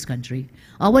in this country.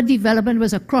 Our development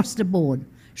was across the board,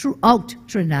 throughout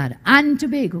Trinidad and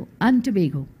Tobago,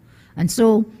 And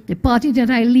so the party that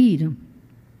I lead,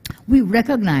 we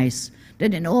recognize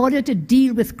that in order to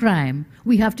deal with crime,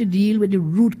 we have to deal with the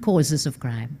root causes of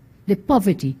crime. The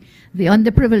poverty, the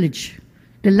underprivileged,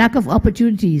 the lack of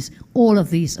opportunities, all of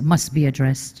these must be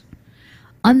addressed.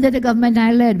 Under the government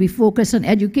I led, we focus on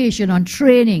education, on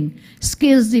training,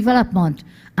 skills development,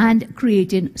 and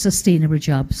creating sustainable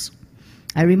jobs.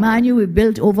 I remind you, we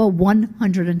built over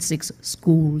 106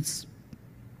 schools.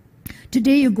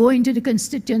 Today you go into the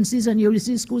constituencies and you'll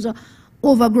see schools are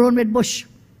overgrown with bush.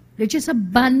 They just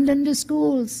abandoned the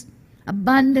schools.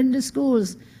 Abandoned the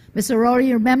schools. Mr.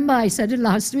 Rory, remember I said it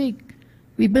last week.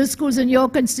 We built schools in your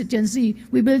constituency.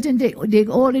 We built in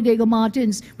all the Dago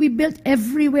Martins. We built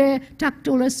everywhere. TAC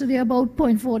told us today about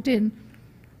Point 14.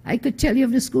 I could tell you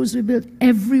of the schools we built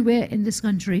everywhere in this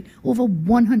country. Over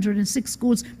 106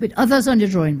 schools with others on the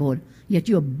drawing board. Yet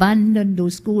you abandoned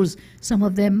those schools. Some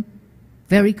of them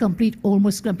very complete,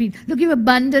 almost complete. Look, you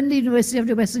abandoned the University of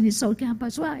the Western East South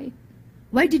campus. Why?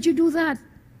 Why did you do that?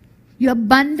 You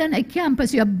abandoned a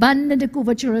campus. You abandoned the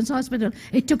Coover Children's Hospital.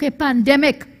 It took a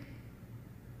pandemic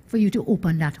for you to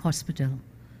open that hospital.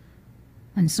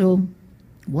 And so,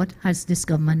 what has this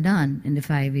government done in the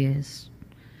 5 years?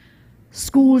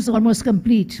 Schools almost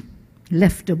complete,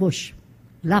 left the bush.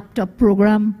 Laptop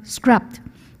program scrapped,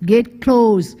 gate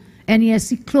closed,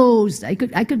 NESC closed. I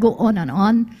could go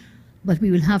on, but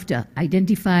we will have to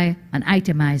identify and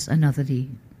itemize another day.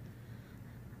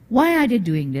 Why are they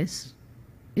doing this?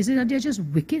 Is it that they're just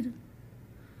wicked?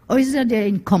 Or is it that they're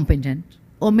incompetent?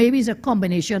 Or maybe it's a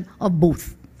combination of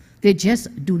both. They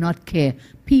just do not care.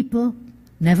 People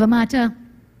never matter.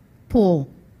 Poor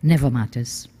never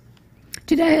matters.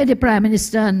 Today I heard the Prime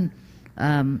Minister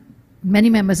and many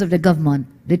members of the government,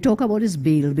 they talk about this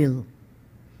bail bill.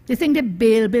 They think the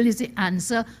bail bill is the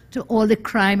answer to all the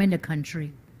crime in the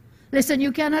country. Listen,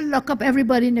 you cannot lock up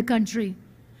everybody in the country.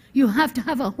 You have to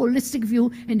have a holistic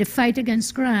view in the fight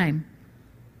against crime.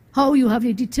 How you have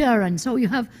the deterrence, how you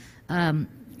have,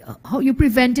 how you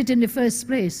prevent it in the first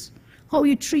place. How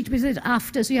you treat with it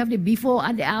after, so you have the before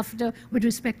and the after with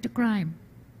respect to crime.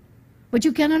 But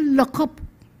you cannot lock up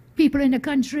people in the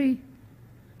country.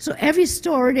 So every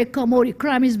story they come out, the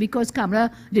crime is because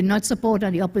Kamala did not support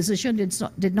and the opposition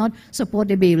did not support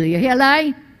the bail bill. You hear a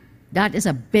lie? That is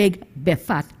a big,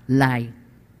 fat lie.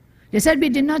 They said we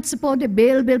did not support the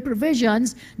bail bill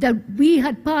provisions that we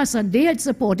had passed and they had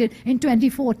supported in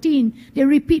 2014.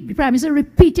 The Prime Minister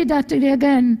repeated that today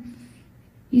again.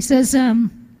 He says,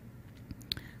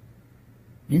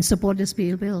 didn't support this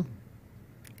bail bill.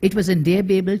 It was in their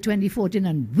bail bill 2014,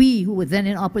 and we, who were then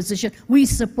in opposition, we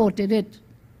supported it.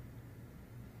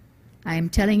 I am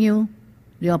telling you,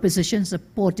 the opposition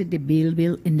supported the bail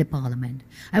bill in the Parliament.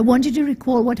 I want you to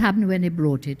recall what happened when they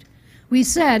brought it. We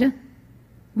said,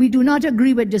 we do not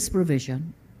agree with this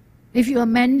provision. If you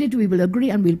amend it, we will agree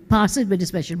and we'll pass it with a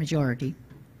special majority.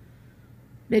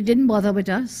 They didn't bother with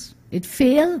us. It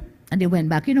failed. And they went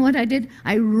back. You know what I did?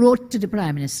 I wrote to the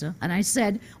Prime Minister and I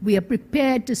said, we are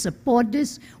prepared to support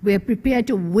this. We are prepared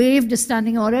to waive the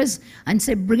standing orders and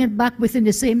say, bring it back within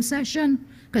the same session.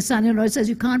 Because standing order says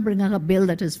you can't bring out a bill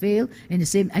that has failed in the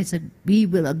same. I said, we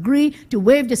will agree to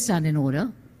waive the standing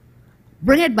order,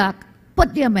 bring it back,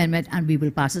 put the amendment, and we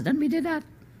will pass it. And we did that.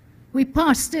 We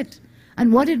passed it.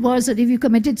 And what it was that if you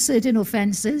committed certain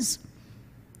offenses,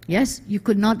 yes, you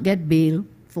could not get bail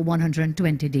for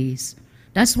 120 days.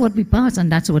 That's what we passed, and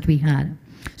that's what we had.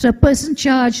 So a person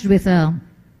charged with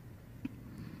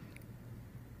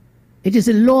it is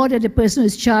a law that a person who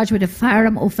is charged with a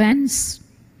firearm offense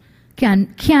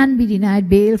can be denied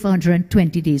bail for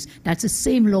 120 days. That's the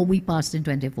same law we passed in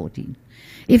 2014.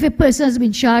 If a person has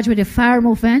been charged with a firearm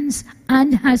offense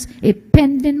and has a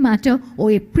pending matter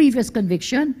or a previous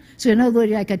conviction, so in other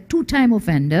words, like a two-time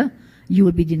offender, you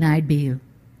will be denied bail.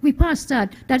 We passed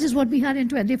that. That is what we had in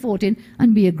 2014,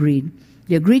 and we agreed.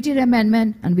 They agreed to the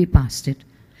amendment, and we passed it.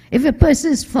 If a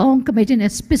person is found committing a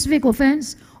specific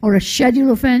offense or a scheduled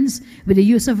offense with the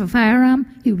use of a firearm,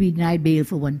 he will be denied bail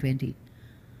for 120.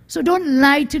 So don't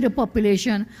lie to the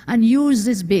population and use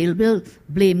this bail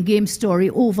blame game story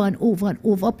over and over and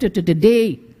over up to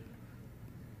today.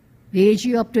 They age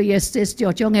you up to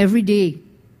yesterday, every day.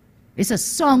 It's a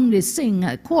song they sing,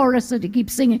 a chorus that they keep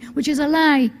singing, which is a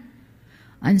lie.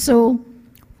 And so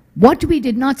what we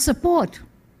did not support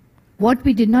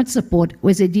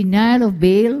was a denial of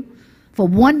bail for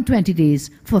 120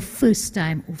 days for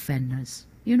first-time offenders.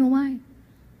 You know why?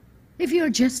 If you're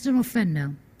just an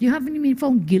offender, you haven't been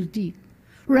found guilty.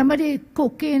 Remember the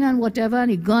cocaine and whatever, and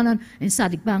he gone on in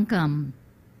Sadiq Bank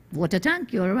water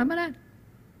tank, you remember that?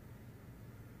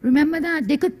 Remember that?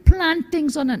 They could plant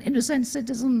things on an innocent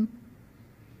citizen.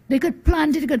 They could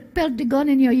plant it, they could pelt the gun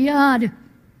in your yard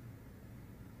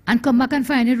and come back and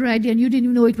find it right there, and you didn't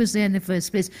even know it was there in the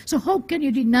first place. So how can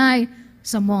you deny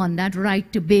someone that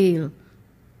right to bail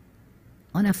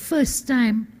on a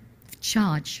first-time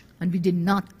charge? And we did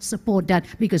not support that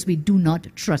because we do not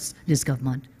trust this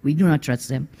government. We do not trust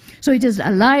them. So it is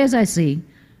a lie, as I say,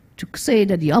 to say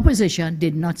that the opposition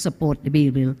did not support the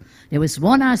bail bill. There was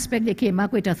one aspect they came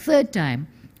up with a third time,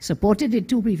 supported it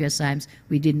 2 previous times.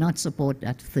 We did not support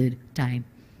that third time.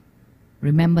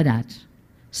 Remember that.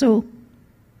 So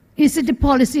is it the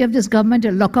policy of this government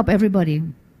to lock up everybody?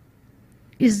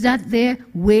 Is that their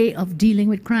way of dealing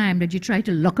with crime, that you try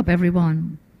to lock up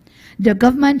everyone? The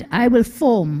government I will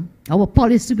form, our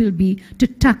policy will be to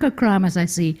tackle crime, as I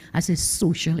say, as a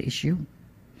social issue.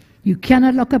 You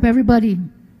cannot lock up everybody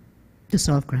to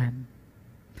solve crime.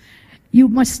 You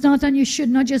must not and you should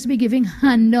not just be giving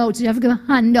handouts. You have to give a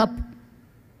hand up.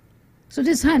 So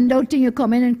this handout thing, you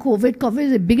come in and COVID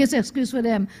is the biggest excuse for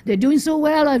them. They're doing so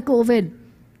well at COVID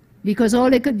because all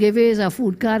they could give is a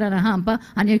food card and a hamper,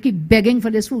 and you keep begging for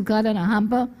this food card and a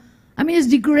hamper. I mean, it's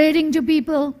degrading to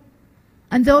people.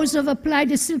 And those who have applied,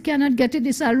 they still cannot get it,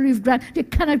 the salary grant. They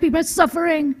cannot, people are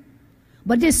suffering.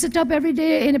 But they sit up every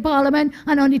day in the parliament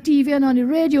and on the TV and on the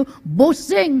radio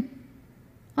boasting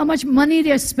how much money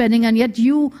they're spending, and yet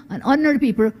you and ordinary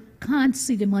people can't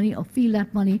see the money or feel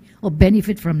that money or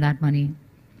benefit from that money.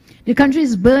 The country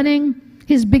is burning.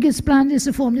 His biggest plan is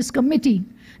to form this committee.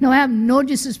 Now, I have no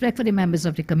disrespect for the members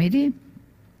of the committee,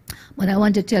 but I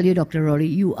want to tell you, Dr. Rory,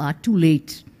 you are too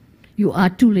late. You are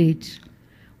too late.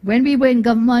 When we were in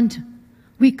government,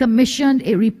 we commissioned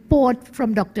a report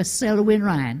from Dr. Selwyn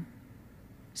Ryan.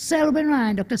 Selwyn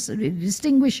Ryan,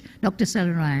 distinguished Dr.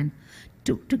 Selwyn Ryan,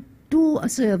 to do a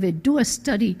survey, do a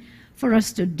study for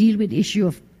us to deal with the issue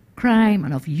of crime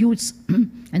and of youths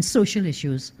and social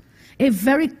issues. A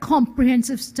very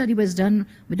comprehensive study was done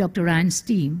with Dr. Ryan's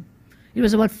team. It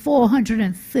was about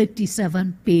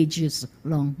 437 pages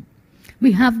long.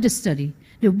 We have the study.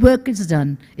 The work is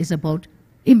done. It's about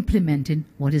implementing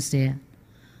what is there.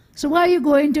 So why are you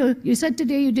going to, you said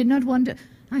today you did not want to,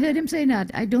 I heard him say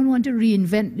that, I don't want to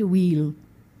reinvent the wheel.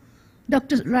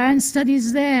 Dr. Ryan's study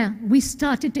is there. We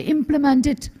started to implement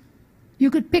it. You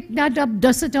could pick that up,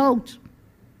 dust it out,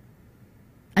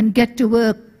 and get to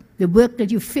work. The work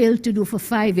that you failed to do for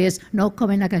 5 years, now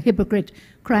coming like a hypocrite,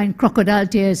 crying crocodile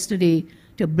tears today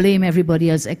to blame everybody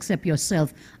else except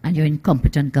yourself and your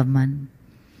incompetent government.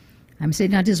 I'm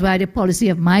saying that is why the policy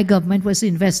of my government was to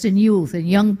invest in youth and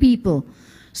young people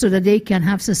so that they can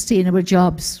have sustainable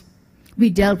jobs. We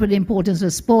dealt with the importance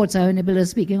of sports. I heard the bill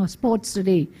is speaking of sports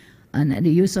today and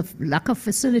the use of lack of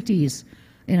facilities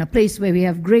in a place where we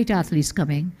have great athletes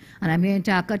coming. And I'm here in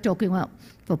Taka talking about,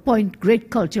 for point, great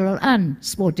cultural and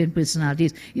sporting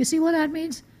personalities. You see what that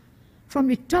means? From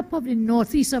the top of the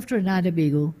northeast of Trinidad and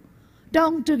Tobago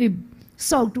down to the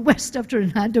southwest of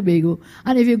Trinidad and Tobago,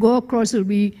 and if you go across, it'll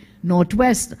be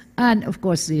northwest, and of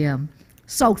course the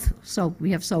south.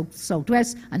 We have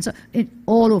southwest, and so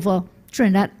all over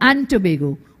Trinidad and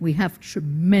Tobago, we have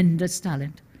tremendous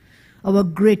talent. Our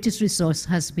greatest resource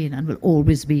has been and will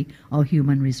always be our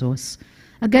human resource.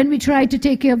 Again, we tried to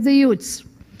take care of the youths.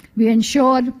 We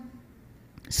ensured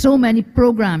so many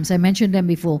programs, I mentioned them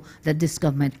before, that this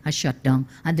government has shut down.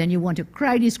 And then you want to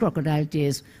cry these crocodile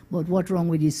tears about what's wrong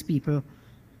with these people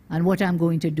and what I'm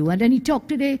going to do. And then he talked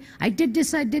today, I did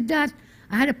this, I did that.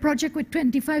 I had a project with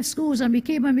 25 schools, and we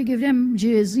came and we gave them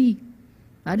jersey.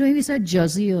 I don't know if he said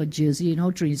jersey or jersey, you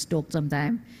know, trees talk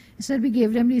sometimes. He said we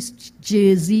gave them these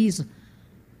jerseys,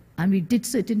 and we did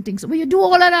certain things. Well, you do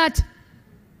all of that.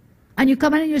 And you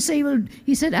come in and you say, well,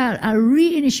 he said, I'll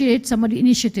reinitiate some of the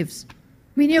initiatives.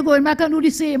 I mean, you're going back and do the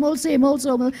same old.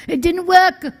 It didn't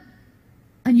work.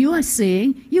 And you are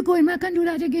saying, you're going back and do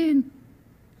that again.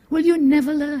 Will you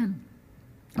never learn?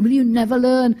 Will you never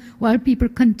learn while people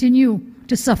continue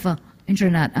to suffer in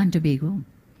Trinidad and Tobago?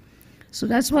 So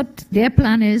that's what their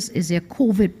plan is their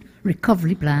COVID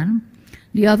recovery plan.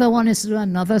 The other one is to do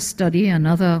another study,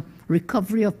 another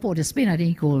recovery of Port of Spain, I think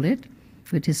he called it,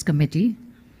 with his committee.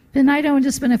 Tonight I want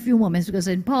to spend a few moments, because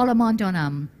in Parliament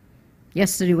on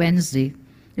yesterday, Wednesday,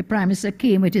 the Prime Minister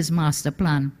came with his master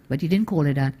plan, but he didn't call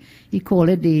it that. He called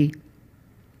it the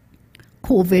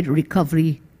COVID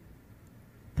recovery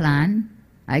plan.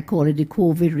 I call it the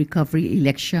COVID recovery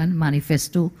election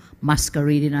manifesto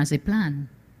masquerading as a plan,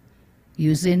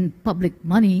 using public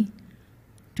money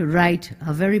to write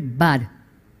a very bad,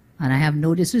 and I have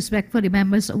no disrespect for the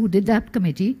members who did that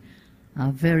committee,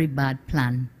 a very bad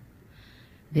plan.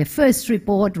 Their first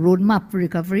report, Roadmap for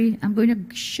Recovery, I'm going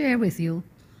to share with you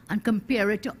and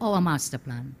compare it to our master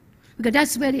plan. Because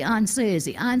that's where the answer is.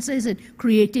 The answer is in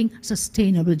creating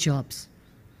sustainable jobs.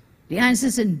 The answer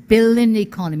is in building the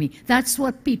economy. That's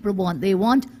what people want. They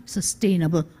want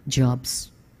sustainable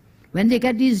jobs. When they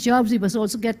get these jobs, they must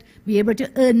also be able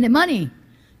to earn the money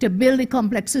to build the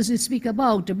complexes we speak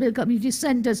about, to build community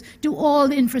centers, to all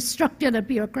the infrastructure that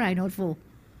people are crying out for.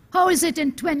 How is it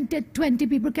in 2020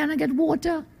 people cannot get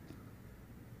water?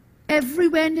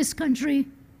 Everywhere in this country,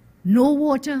 no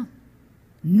water,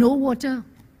 no water.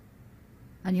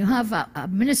 And you have a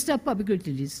Minister of Public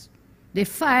Utilities. They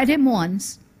fired him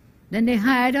once, then they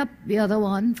hired up the other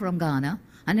one from Ghana,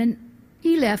 and then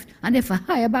he left, and they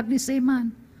hired back the same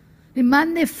man. The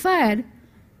man they fired,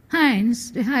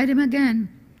 Hines, they hired him again.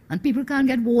 And people can't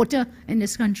get water in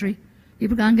this country.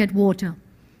 People can't get water.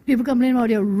 People complain about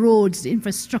their roads, the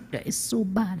infrastructure is so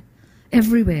bad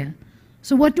everywhere.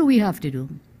 So what do we have to do?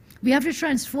 We have to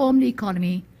transform the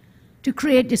economy to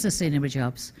create the sustainable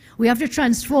jobs. We have to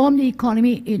transform the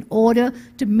economy in order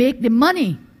to make the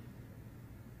money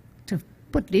to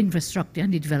put the infrastructure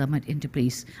and the development into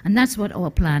place. And that's what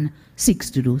our plan seeks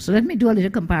to do. So let me do a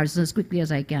little comparison as quickly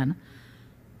as I can.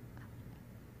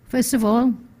 First of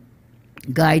all,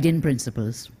 guiding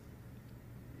principles.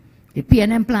 The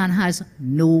PNM plan has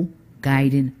no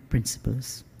guiding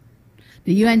principles.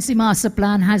 The UNC Master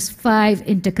Plan has 5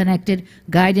 interconnected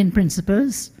guiding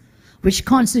principles which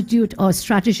constitute our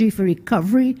strategy for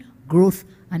recovery, growth,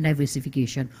 and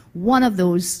diversification. One of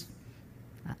those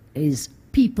is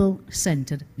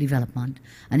people-centered development.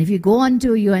 And if you go on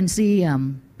to UNC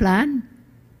Plan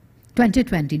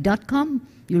 2020.com,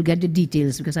 you'll get the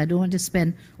details, because I don't want to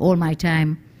spend all my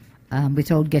time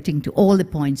without getting to all the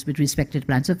points with respect to the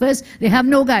plan. So first, they have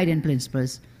no guiding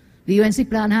principles. The UNC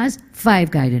plan has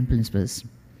 5 guiding principles.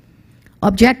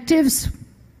 Objectives,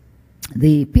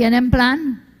 the PNM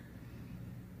plan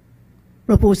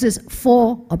proposes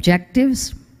 4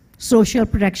 objectives. Social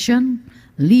protection,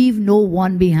 leave no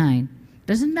one behind.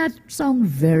 Doesn't that sound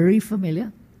very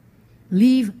familiar?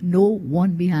 Leave no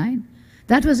one behind.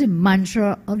 That was a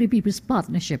mantra of the People's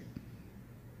Partnership,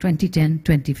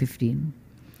 2010-2015.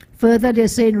 Further, they're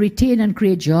saying retain and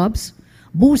create jobs,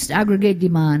 boost aggregate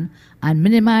demand, and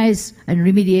minimize and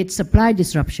remediate supply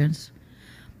disruptions.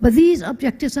 But these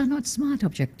objectives are not smart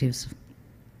objectives.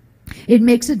 It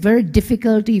makes it very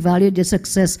difficult to evaluate the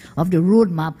success of the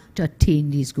roadmap to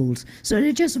attain these goals. So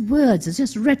they're just words, it's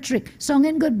just rhetoric,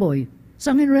 songing good boy,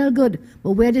 songing real good,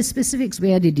 but where are the specifics,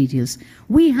 where are the details?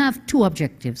 We have 2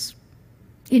 objectives,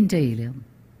 inter alia,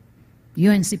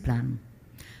 UNC plan.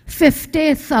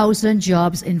 50,000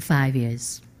 jobs in 5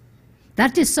 years.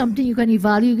 That is something you can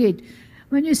evaluate.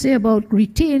 When you say about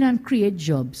retain and create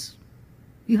jobs,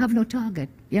 you have no target,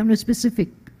 you have no specific.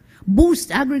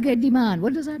 Boost aggregate demand,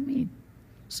 what does that mean?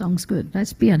 Sounds good,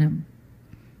 that's PNM.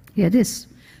 Hear this,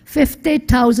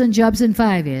 50,000 jobs in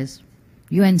 5 years,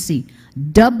 UNC.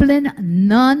 Doubling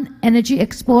non-energy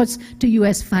exports to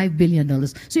US $5 billion.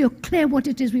 So you're clear what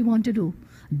it is we want to do.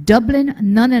 doubling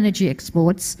non-energy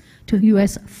exports to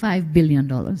US $5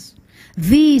 billion.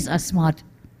 These are smart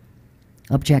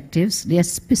objectives. They are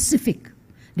specific,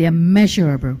 they are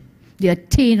measurable, they are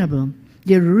attainable,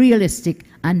 they are realistic,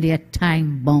 and they are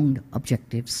time-bound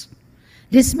objectives.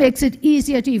 This makes it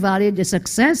easier to evaluate the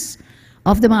success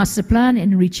of the master plan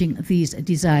in reaching these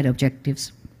desired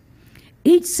objectives.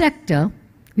 Each sector,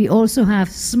 we also have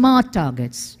smart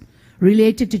targets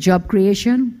related to job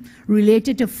creation,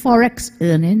 related to forex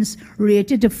earnings,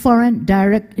 related to foreign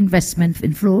direct investment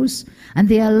inflows, and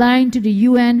they are aligned to the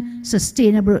UN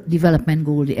Sustainable Development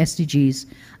Goal, the SDGs,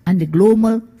 and the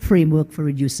Global Framework for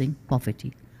Reducing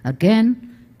Poverty.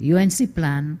 Again,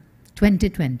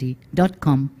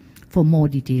 uncplan2020.com for more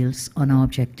details on our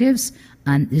objectives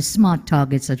and the smart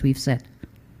targets that we've set.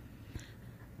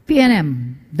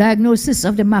 PNM, diagnosis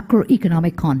of the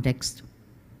macroeconomic context.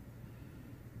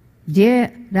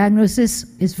 Their diagnosis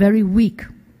is very weak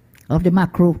of the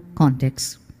macro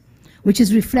context, which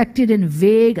is reflected in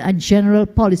vague and general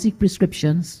policy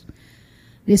prescriptions.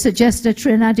 They suggest that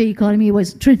Trinidad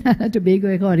and Tobago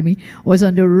economy was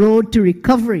on the road to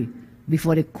recovery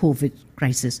before the COVID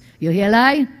crisis. You hear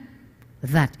lie?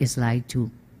 That is lie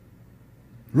too.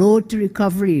 Road to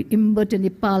recovery, Imbert in the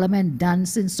parliament,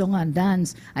 dancing, song and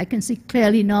dance. I can see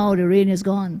clearly now the rain is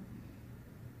gone.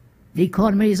 The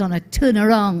economy is on a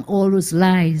turnaround, all those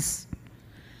lies.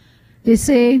 They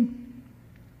say,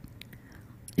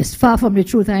 it's far from the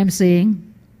truth I am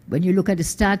saying. When you look at the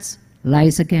stats,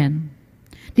 lies again.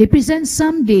 They present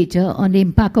some data on the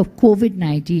impact of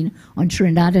COVID-19 on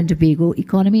Trinidad and Tobago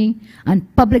economy and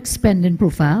public spending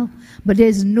profile, but there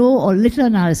is no or little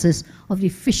analysis of the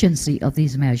efficiency of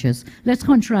these measures. Let's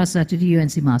contrast that to the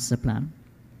UNC Master Plan.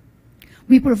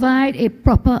 We provide a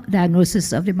proper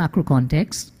diagnosis of the macro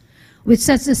context, which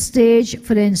sets the stage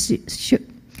for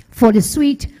the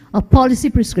suite of policy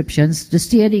prescriptions to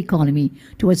steer the economy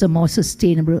towards a more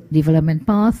sustainable development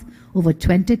path over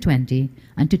 2020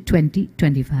 and to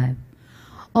 2025.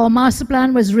 Our master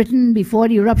plan was written before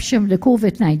the eruption of the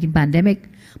COVID-19 pandemic,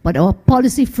 but our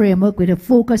policy framework with a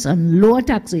focus on lower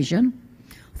taxation,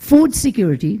 food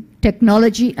security,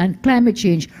 technology, and climate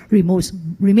change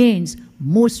remains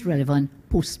most relevant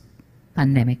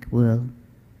post-pandemic world.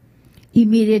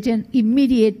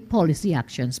 Immediate policy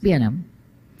actions, PNM.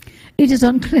 It is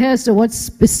unclear as to what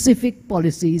specific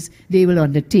policies they will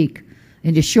undertake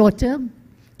in the short term,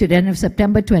 to the end of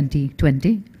September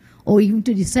 2020, or even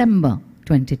to December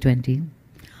 2020.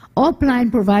 Our plan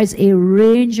provides a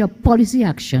range of policy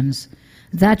actions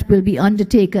that will be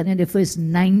undertaken in the first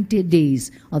 90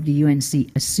 days of the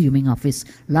UNC assuming office.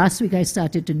 Last week I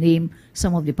started to name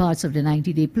some of the parts of the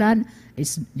 90-day plan.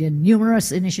 There are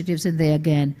numerous initiatives in there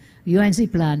again.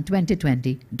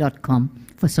 uncplan2020.com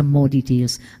for some more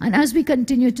details. And as we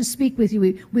continue to speak with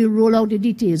you, we'll roll out the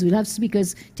details. We'll have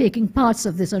speakers taking parts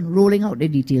of this and rolling out the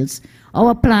details.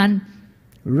 Our plan,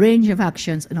 range of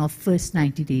actions in our first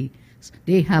 90 days.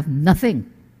 They have nothing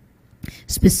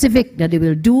specific that they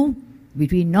will do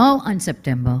between now and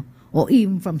September, or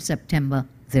even from September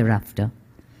thereafter.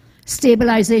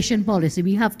 Stabilization policy,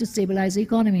 we have to stabilize the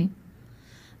economy.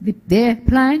 Their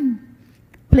plan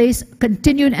place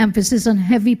continued emphasis on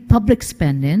heavy public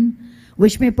spending,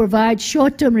 which may provide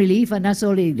short-term relief, and that's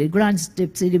all the grants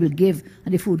they will give,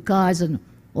 and the food cards and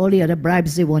all the other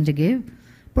bribes they want to give.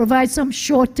 Provide some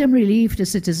short-term relief to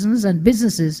citizens and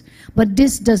businesses, but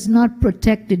this does not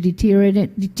protect the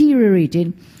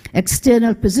deteriorating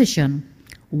external position,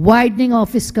 widening our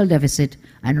fiscal deficit,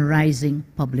 and rising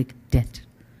public debt.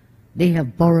 They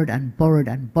have borrowed and borrowed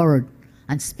and borrowed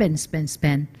and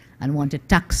spend, and want to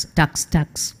tax.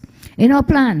 In our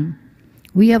plan,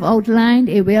 we have outlined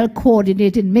a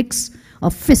well-coordinated mix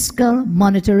of fiscal,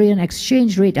 monetary, and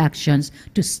exchange rate actions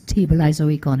to stabilize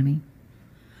our economy.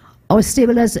 Our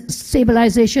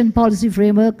stabilization policy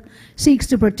framework seeks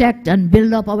to protect and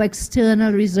build up our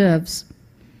external reserves,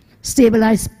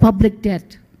 stabilize public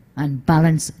debt, and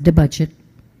balance the budget.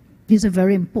 These are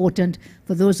very important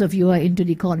for those of you who are into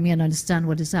the economy and understand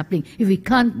what is happening. If we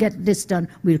can't get this done,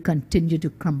 we'll continue to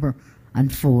crumble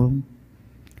and fall.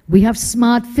 We have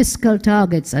smart fiscal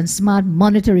targets and smart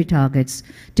monetary targets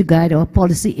to guide our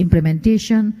policy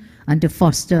implementation and to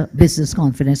foster business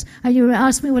confidence. And you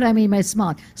ask me what I mean by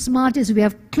smart. Smart is we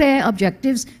have clear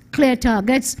objectives, clear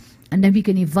targets, and then we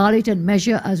can evaluate and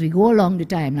measure as we go along the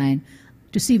timeline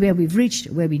to see where we've reached,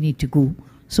 where we need to go.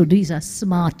 So these are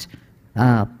smart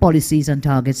policies and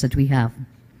targets that we have.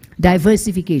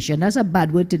 Diversification, that's a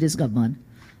bad word to this government.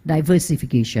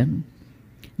 Diversification.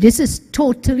 This is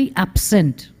totally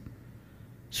absent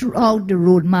throughout the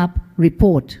roadmap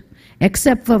report,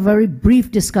 except for a very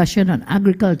brief discussion on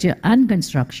agriculture and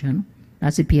construction,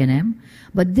 that's the PNM.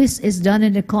 But this is done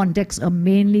in the context of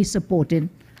mainly supporting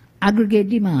aggregate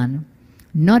demand,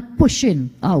 not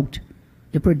pushing out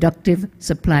the productive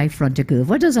supply frontier curve.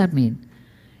 What does that mean?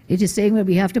 It is saying that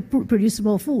we have to produce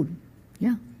more food,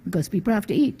 yeah, because people have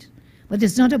to eat. But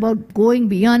it's not about going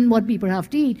beyond what people have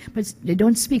to eat, but they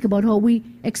don't speak about how we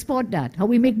export that, how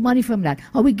we make money from that,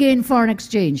 how we gain foreign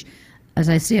exchange. As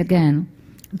I say again,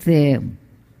 the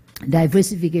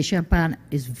diversification plan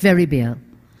is very bare.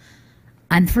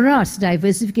 And for us,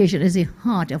 diversification is the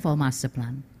heart of our master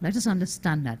plan. Let us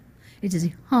understand that. It is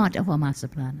the heart of our master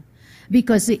plan.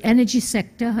 Because the energy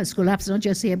sector has collapsed, not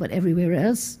just here, but everywhere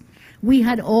else. We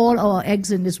had all our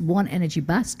eggs in this one energy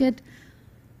basket.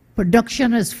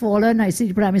 Production has fallen. I see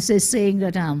the Prime Minister saying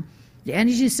that the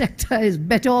energy sector is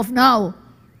better off now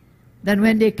than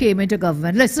when they came into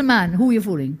government. Listen, man, who are you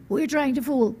fooling? Who are you trying to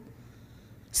fool?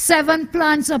 7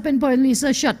 plants up in Point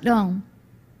Lisa shut down.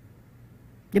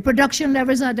 The production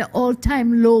levels are at the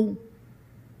all-time low.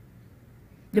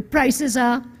 The prices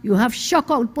are, you have shock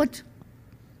output,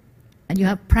 and you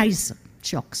have price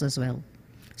shocks as well.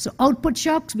 So output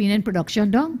shocks, meaning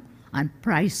production down, and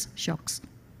price shocks,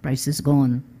 prices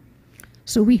gone.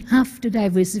 So we have to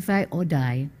diversify or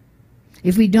die.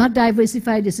 If we don't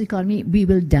diversify this economy, we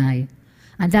will die.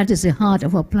 And that is the heart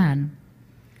of our plan.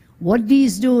 What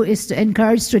these do is to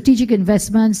encourage strategic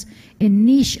investments in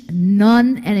niche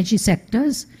non-energy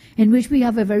sectors in which we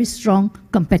have a very strong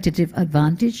competitive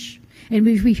advantage, in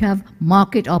which we have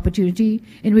market opportunity,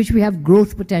 in which we have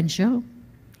growth potential.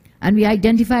 And we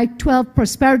identify 12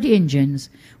 prosperity engines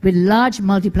with large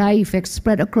multiplier effects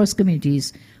spread across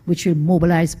communities, which will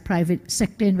mobilize private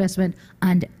sector investment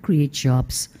and create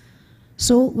jobs.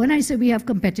 So when I say we have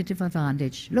competitive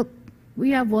advantage, look,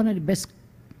 we have one of the best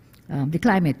the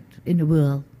climate in the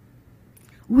world.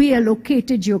 We are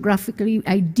located geographically,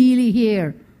 ideally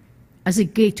here, as a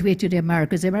gateway to the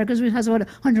Americas. The Americas has about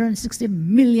 160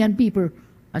 million people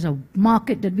as a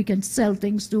market that we can sell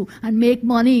things to and make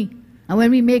money. And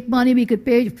when we make money, we could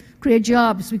create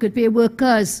jobs, we could pay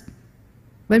workers.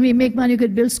 When we make money, we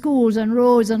could build schools and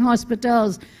roads and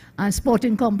hospitals and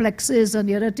sporting complexes and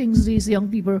the other things these young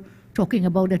people are talking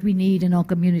about that we need in our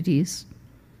communities.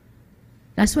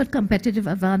 That's what competitive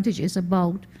advantage is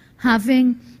about,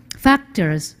 having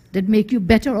factors that make you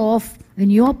better off in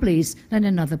your place than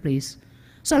another place.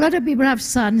 So a lot of people have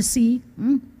sun, sea,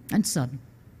 and sun.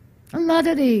 A lot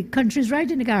of the countries right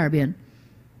in the Caribbean,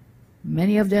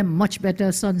 many of them much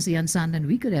better sun, sea, and sun than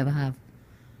we could ever have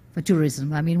for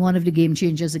tourism. I mean, one of the game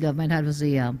changers the government had was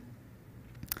the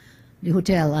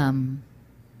hotel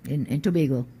in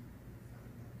Tobago.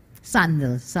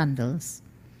 Sandals.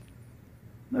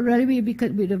 But really,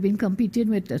 we'd have been competing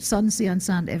with sun, sea, and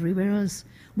sand everywhere else.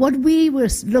 What we were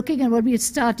looking at, what we had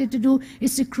started to do,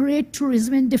 is to create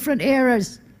tourism in different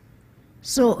areas.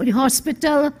 So the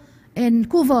hospital in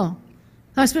Couva,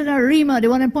 hospital in Rima, the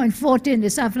one in Point Fortin, the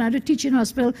San Fernando Teaching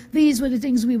Hospital, these were the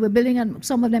things we were building, and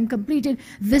some of them completed.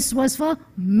 This was for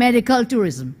medical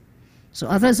tourism. So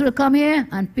others will come here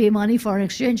and pay money for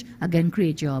exchange, again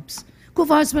create jobs.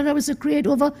 Couva Hospital was to create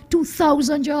over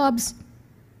 2,000 jobs.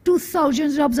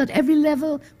 2,000 jobs at every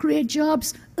level, create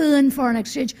jobs, earn foreign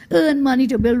exchange, earn money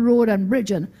to build road and bridge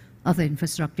and other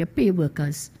infrastructure, pay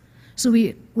workers. So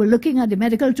we were looking at the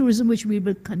medical tourism, which we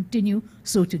will continue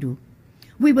so to do.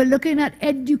 We were looking at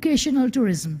educational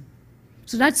tourism.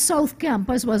 So that South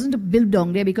campus wasn't built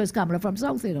down there because Kamala from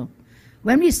South, you know.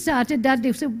 When we started that,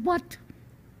 they said, what?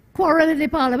 Quarrel in the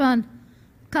parliament.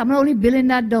 Kamala only building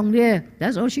that down there.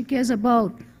 That's all she cares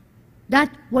about. That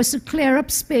was to clear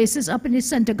up spaces up in the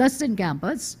St. Augustine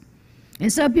campus.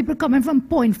 Instead of people coming from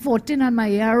Point Fortin and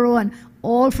Mayaro and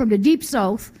all from the deep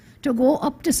south to go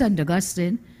up to St.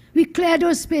 Augustine, we cleared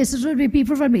those spaces with the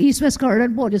people from the east-west corridor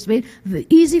and Port of Spain.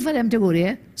 Easy for them to go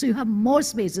there, so you have more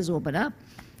spaces open up.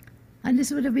 And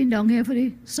this would have been down here for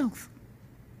the south.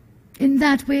 In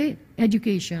that way,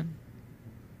 education.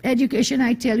 Education,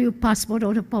 I tell you, passport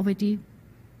out of poverty.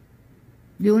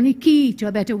 The only key to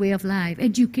a better way of life,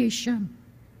 education.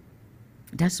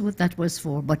 That's what that was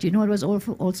for. But you know what it was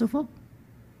also for?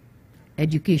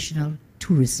 Educational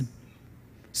tourism.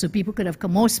 So people could have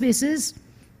come, more spaces,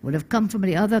 would have come from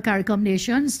the other CARICOM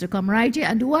nations to come right here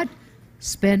and do what?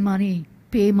 Spend money,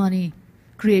 pay money,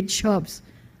 create jobs,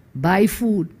 buy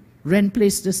food, rent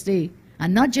place to stay.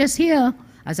 And not just here.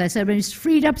 As I said, when it's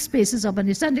freed up spaces up on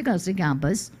the St. Augustine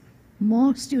campus,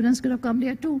 more students could have come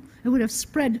there too. It would have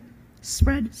spread,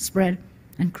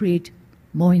 and create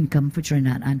more income for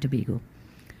Trinidad and Tobago.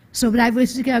 So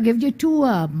diversity, I'll give you two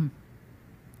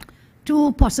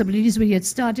possibilities we had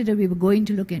started and we were going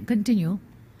to look and continue.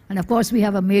 And of course, we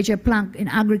have a major plank in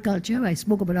agriculture. I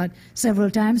spoke about that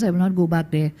several times. I will not go back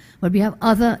there. But we have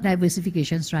other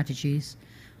diversification strategies.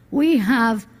 We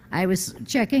have, I was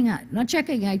checking, not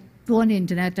checking, I go on the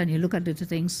internet and you look at the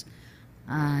things.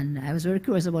 And I was very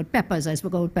curious about peppers. I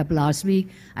spoke about pepper last week.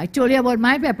 I told you about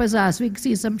my peppers last week,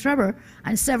 see some trouble.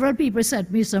 And several people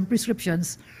sent me some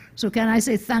prescriptions. So can I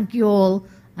say thank you all?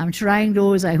 I'm trying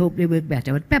those. I hope they work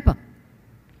better. But pepper.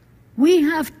 We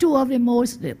have two of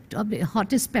the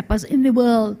hottest peppers in the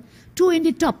world. Two in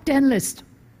the top 10 list.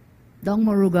 Dong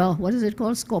Moruga, what is it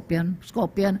called? Scorpion,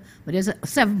 but there's a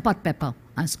 7-pot pepper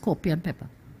and scorpion pepper.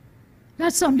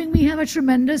 That's something we have a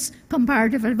tremendous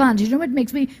comparative advantage. You know what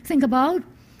makes me think about?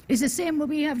 It's the same way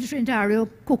we have the Trinitario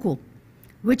cocoa,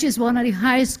 which is one of the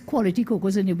highest quality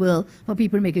cocoas in the world for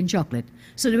people making chocolate.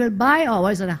 So they will buy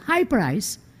ours at a high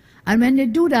price, and when they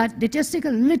do that, they just take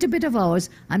a little bit of ours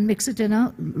and mix it in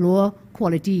a lower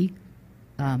quality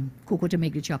cocoa to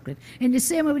make the chocolate. In the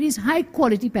same way with these high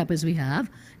quality peppers we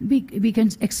have, we can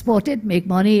export it, make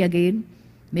money again.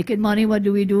 Making money, what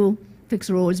do we do? Fix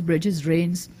roads, bridges,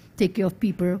 drains, take care of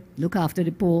people, look after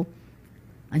the poor,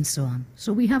 and so on.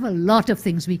 So we have a lot of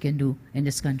things we can do in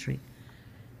this country.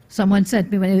 Someone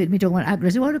said me when they heard me talking about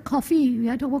agriculture, what about coffee? We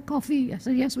had to talk about coffee. I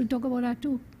said, yes, we'll talk about that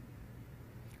too.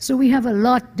 So we have a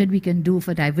lot that we can do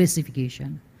for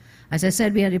diversification. As I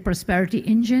said, we have the prosperity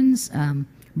engines,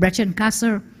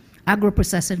 Brechin-Kasser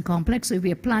agro-processing complex. So if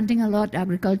we are planting a lot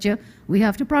agriculture, we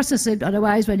have to process it.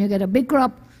 Otherwise, when you get a big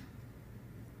crop,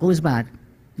 it goes bad.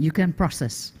 You can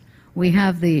process. We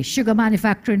have the sugar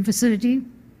manufacturing facility.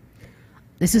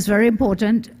 This is very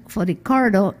important for the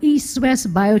corridor,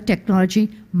 East-West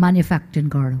Biotechnology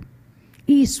Manufacturing Corridor.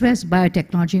 East-West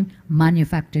Biotechnology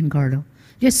Manufacturing Corridor.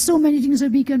 There's so many things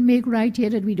that we can make right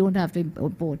here that we don't have to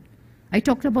import. I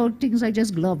talked about things like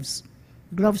just gloves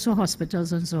for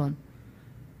hospitals and so on.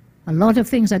 A lot of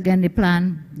things, again, the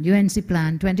plan, UNC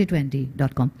Plan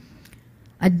 2020.com.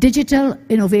 A digital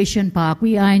innovation park.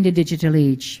 We are in the digital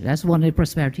age. That's one of the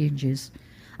prosperity engines.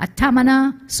 A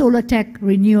Tamana Solar Tech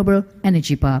Renewable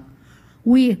Energy Park.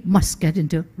 We must get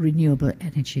into renewable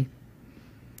energy.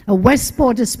 A West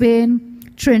Port of Spain,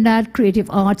 Trinidad Creative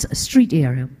Arts Street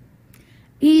Area.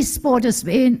 East Port of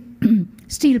Spain,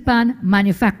 Steel Pan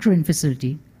Manufacturing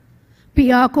Facility.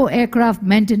 Piarco Aircraft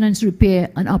Maintenance, Repair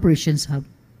and Operations Hub.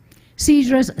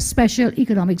 Cedras Special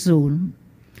Economic Zone.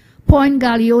 Point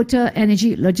Galeota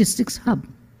Energy Logistics Hub.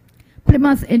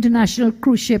 Plymouth International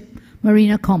Cruise Ship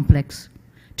Marina Complex.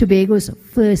 Tobago's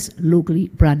first locally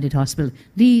branded hospital.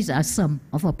 These are some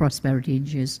of our prosperity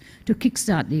engines to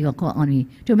kickstart the economy,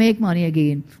 to make money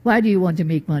again. Why do you want to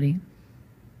make money?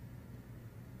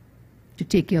 To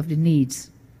take care of the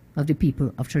needs of the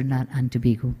people of Trinidad and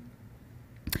Tobago.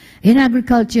 In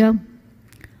agriculture,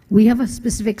 we have a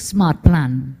specific SMART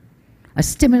plan, a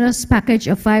stimulus package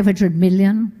of 500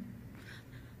 million.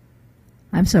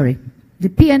 I'm sorry, the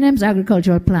PNM's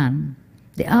agricultural plan,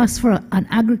 they asked for an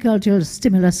agricultural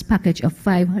stimulus package of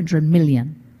 500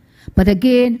 million. But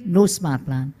again, no SMART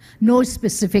plan, no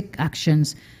specific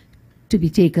actions to be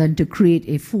taken to create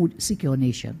a food secure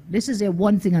nation. This is a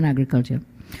one thing on agriculture.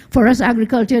 For us,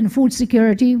 agriculture and food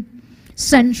security,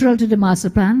 central to the master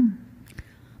plan.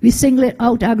 We single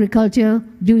out agriculture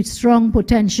due to its strong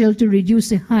potential to reduce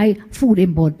the high food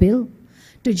import bill,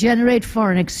 to generate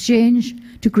foreign exchange,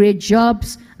 to create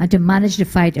jobs, and to manage the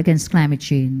fight against climate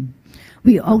change.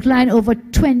 We outline over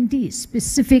 20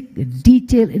 specific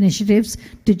detailed initiatives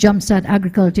to jumpstart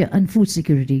agriculture and food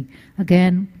security.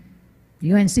 Again,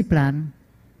 UNC Plan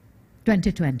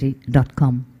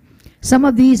 2020.com. Some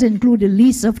of these include the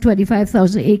lease of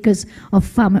 25,000 acres of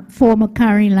former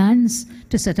carrying lands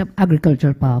to set up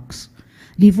agricultural parks,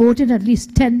 devoted at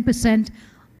least 10%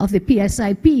 of the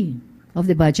PSIP of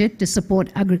the budget to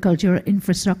support agricultural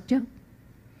infrastructure,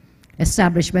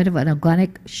 establishment of an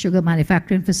organic sugar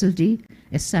manufacturing facility,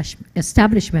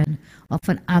 establishment of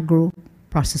an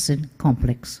agro-processing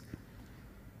complex.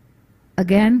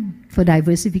 Again, for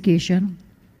diversification,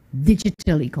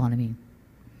 digital economy.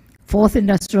 Fourth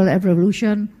industrial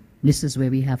revolution, this is where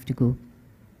we have to go.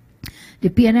 The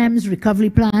PNM's recovery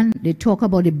plan, they talk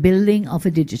about the building of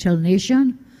a digital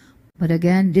nation, but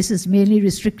again, this is mainly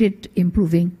restricted to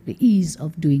improving the ease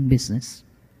of doing business.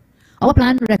 Our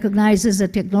plan recognizes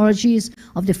that technologies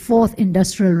of the fourth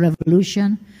industrial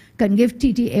revolution can give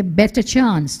TT a better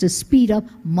chance to speed up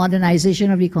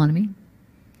modernization of the economy.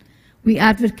 We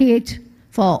advocate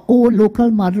for our own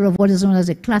local model of what is known as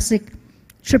a classic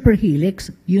triple helix,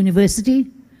 university,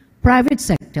 private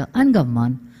sector, and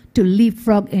government to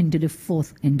leapfrog into the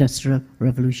fourth industrial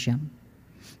revolution.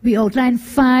 We outline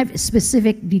 5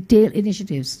 specific detailed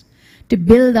initiatives to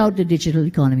build out the digital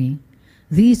economy.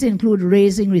 These include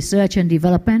raising research and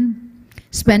development,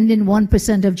 spending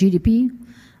 1% of GDP,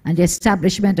 and the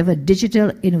establishment of a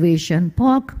digital innovation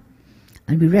park.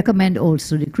 And we recommend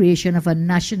also the creation of a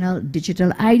national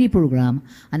digital ID program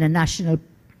and a national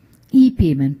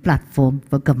e-payment platform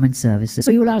for government services.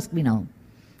 So you will ask me now,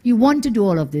 you want to do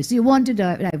all of this, you want to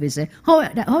diversify, how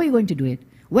are you going to do it?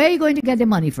 Where are you going to get the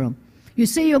money from? You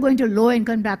say you're going to lower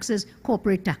income taxes,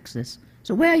 corporate taxes.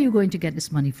 So where are you going to get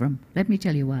this money from? Let me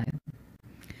tell you why.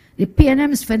 The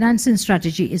PNM's financing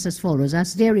strategy is as follows.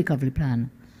 That's their recovery plan.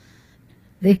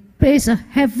 They place a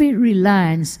heavy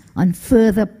reliance on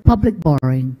further public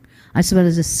borrowing, as well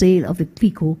as the sale of the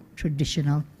CLICO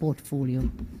traditional portfolio.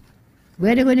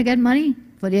 Where are they going to get money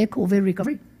for their COVID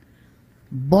recovery?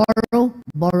 Borrow,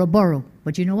 borrow, borrow.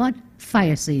 But you know what?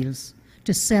 Fire sales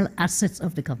to sell assets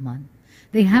of the government.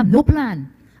 They have no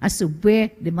plan as to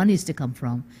where the money is to come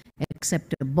from,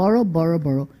 except to borrow, borrow,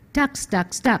 borrow, tax,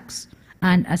 tax, tax.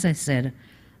 And as I said,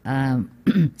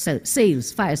 so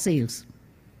sales, fire sales.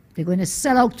 They're going to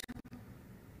sell out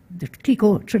the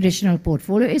CLICO traditional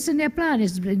portfolio. It's in their plan.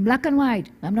 It's in black and white.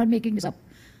 I'm not making this up.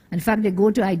 In fact, they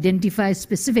go to identify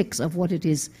specifics of what it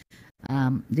is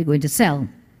they're going to sell.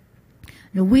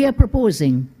 Now, we are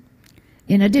proposing,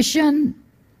 in addition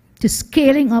to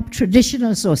scaling up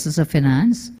traditional sources of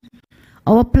finance,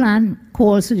 our plan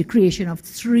calls for the creation of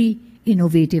 3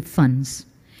 innovative funds: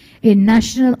 a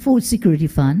National Food Security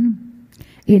Fund,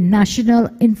 a National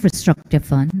Infrastructure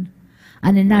Fund,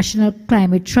 and a National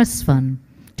Climate Trust Fund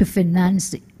to finance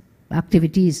the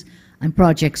activities and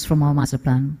projects from our master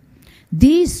plan.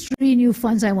 These 3 new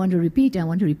funds, I want to repeat,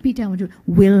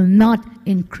 will not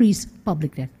increase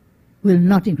public debt, will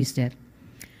not increase debt.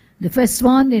 The first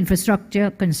one, the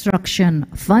Infrastructure Construction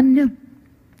Fund,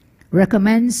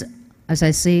 recommends, as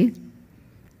I say,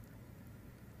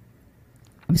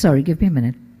 I'm sorry, give me a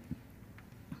minute.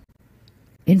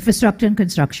 Infrastructure and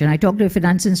construction. I talked to a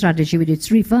financing strategy with its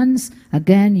 3 funds.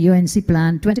 Again,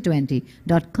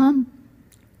 uncplan2020.com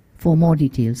for more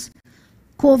details.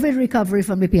 COVID recovery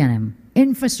from the PNM.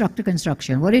 Infrastructure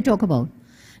construction. What do they talk about?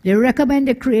 They recommend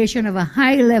the creation of a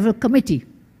high-level committee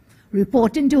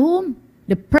reporting to whom?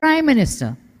 The Prime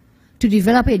Minister, to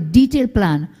develop a detailed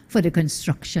plan for the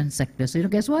construction sector. So,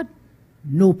 guess what?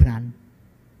 No plan.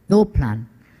 No plan.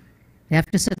 They have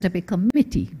to set up a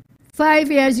committee.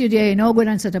 5 years you're there, you know, go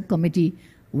and set up committee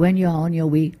when you're on your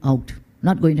way out.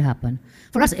 Not going to happen.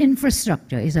 For us,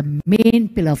 infrastructure is a main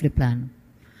pillar of the plan.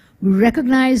 We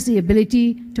recognize the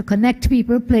ability to connect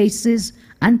people, places,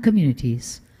 and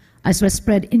communities, as well as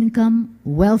spread income,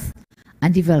 wealth,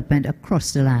 and development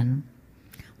across the land.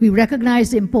 We recognize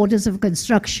the importance of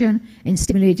construction in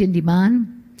stimulating demand,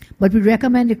 but we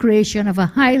recommend the creation of a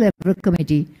high-level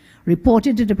committee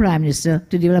reported to the Prime Minister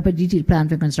to develop a detailed plan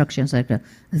for the construction sector.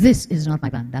 This is not my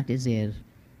plan, that is theirs.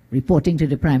 Reporting to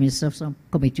the Prime Minister, some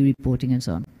committee reporting and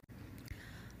so on.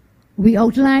 We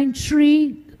outline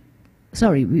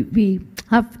we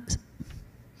have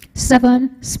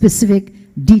 7 specific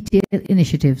detailed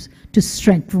initiatives to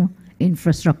strengthen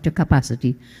infrastructure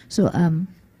capacity. So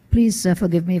please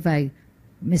forgive me if I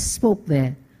misspoke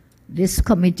there. This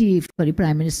committee for the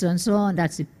Prime Minister and so on,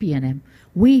 that's the PNM.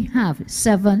 We have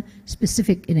 7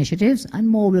 specific initiatives, and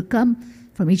more will come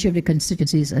from each of the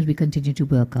constituencies as we continue to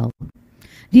work out.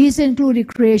 These include the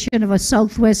creation of a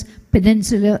Southwest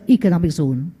Peninsular Economic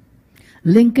Zone,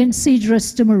 linking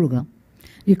Cedros to Moruga,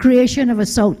 the creation of a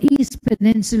Southeast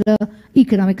Peninsular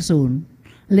Economic Zone,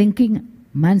 linking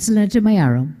Mansalina to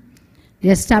Mayaro, the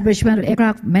establishment of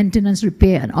aircraft maintenance,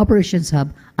 repair, and operations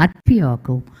hub at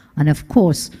Piarco, and of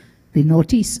course, the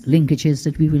Northeast linkages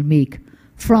that we will make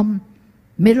from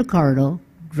Middle Corridor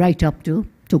right up to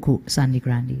Toku-Sandy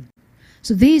Grande.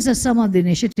 So these are some of the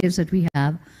initiatives that we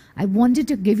have. I wanted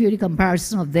to give you the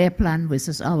comparison of their plan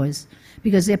versus ours,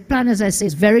 because their plan, as I say,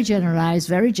 is very generalized,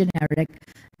 very generic,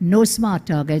 no smart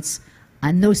targets,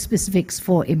 and no specifics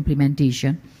for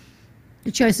implementation.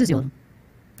 The choice is yours.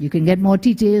 You can get more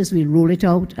details. We'll roll it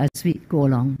out as we go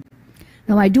along.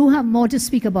 Now, I do have more to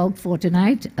speak about for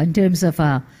tonight in terms of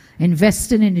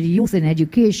investing in the youth in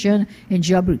education, in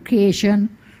job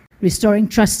creation, restoring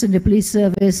trust in the police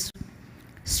service,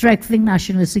 strengthening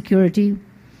national security,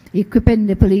 equipping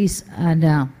the police, and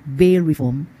bail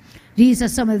reform. These are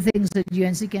some of the things that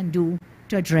UNC can do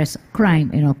to address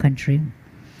crime in our country.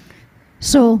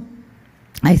 So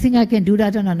I think I can do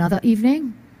that on another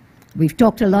evening. We've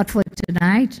talked a lot for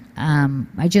tonight.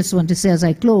 I just want to say as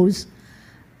I close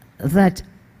that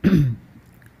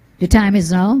the time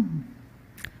is now.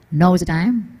 Now is the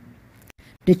time.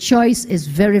 The choice is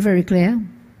very, very clear.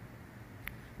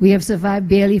 We have survived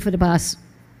barely for the past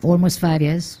almost 5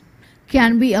 years.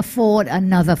 Can we afford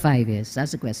another 5 years?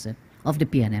 That's the question of the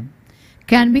PNM.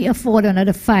 Can we afford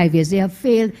another 5 years? They have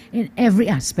failed in every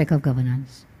aspect of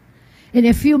governance. In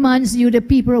a few months, you, the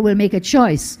people, will make a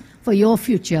choice for your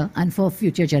future and for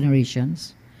future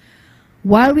generations.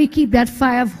 While we keep that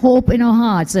fire of hope in our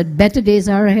hearts that better days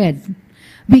are ahead,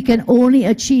 we can only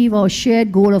achieve our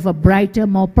shared goal of a brighter,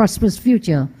 more prosperous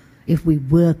future if we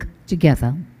work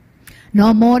together.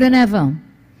 Now more than ever,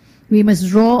 we must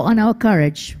draw on our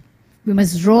courage, we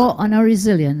must draw on our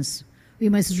resilience, we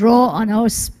must draw on our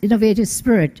innovative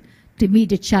spirit to meet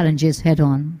the challenges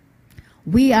head-on.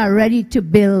 We are ready to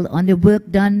build on the work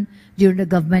done during the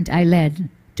government I led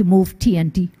to move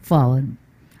TNT forward.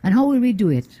 And how will we do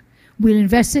it? We'll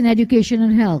invest in education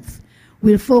and health.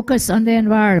 We'll focus on the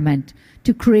environment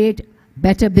to create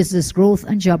better business growth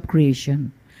and job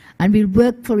creation. And we'll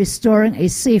work for restoring a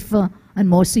safer and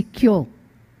more secure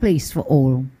place for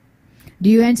all.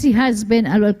 The UNC has been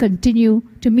and will continue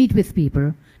to meet with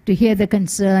people to hear their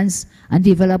concerns and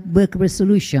develop workable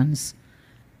solutions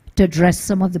to address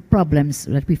some of the problems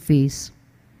that we face.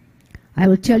 I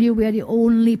will tell you, we are the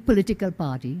only political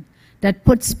party that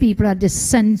puts people at the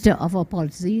center of our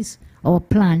policies, our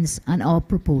plans, and our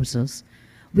proposals.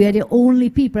 We are the only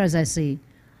people, as I say,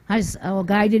 as our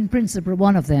guiding principle,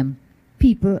 one of them,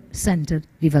 people-centered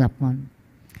development.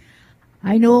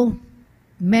 I know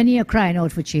many are crying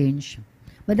out for change,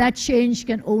 but that change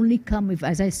can only come if,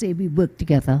 as I say, we work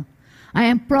together. I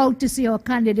am proud to see our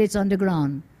candidates on the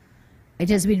ground. It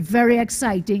has been very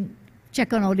exciting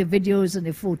checking out the videos and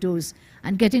the photos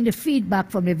and getting the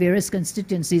feedback from the various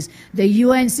constituencies. The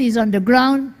UNC is on the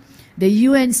ground. The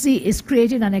UNC is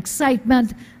creating an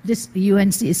excitement. This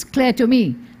UNC is clear to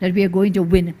me that we are going to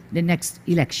win the next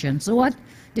election. So what?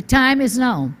 The time is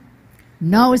now.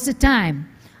 Now is the time.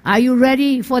 Are you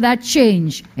ready for that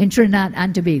change in Trinidad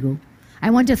and Tobago? I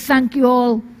want to thank you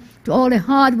all, to all the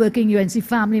hard-working UNC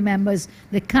family members,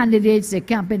 the candidates, the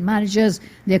campaign managers,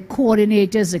 the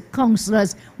coordinators, the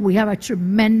councillors. We have a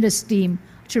tremendous team,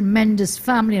 tremendous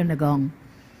family on the ground.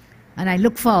 And I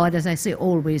look forward, as I say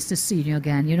always, to seeing you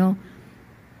again. You know,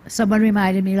 someone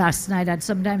reminded me last night that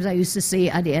sometimes I used to say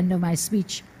at the end of my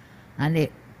speech, and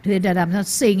they heard that I'm not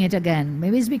saying it again.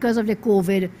 Maybe it's because of the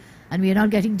COVID, and we're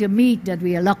not getting to meet, that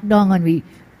we are locked down, and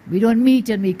we don't meet,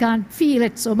 and we can't feel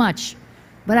it so much.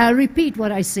 But I'll repeat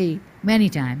what I say many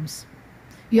times.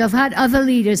 You have had other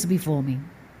leaders before me.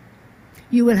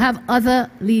 You will have other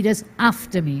leaders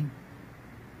after me.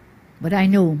 But I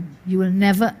know you will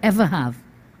never, ever have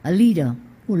a leader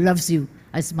who loves you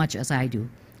as much as I do.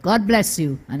 God bless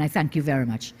you, and I thank you very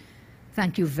much.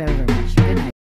 Thank you very, very much. Good night.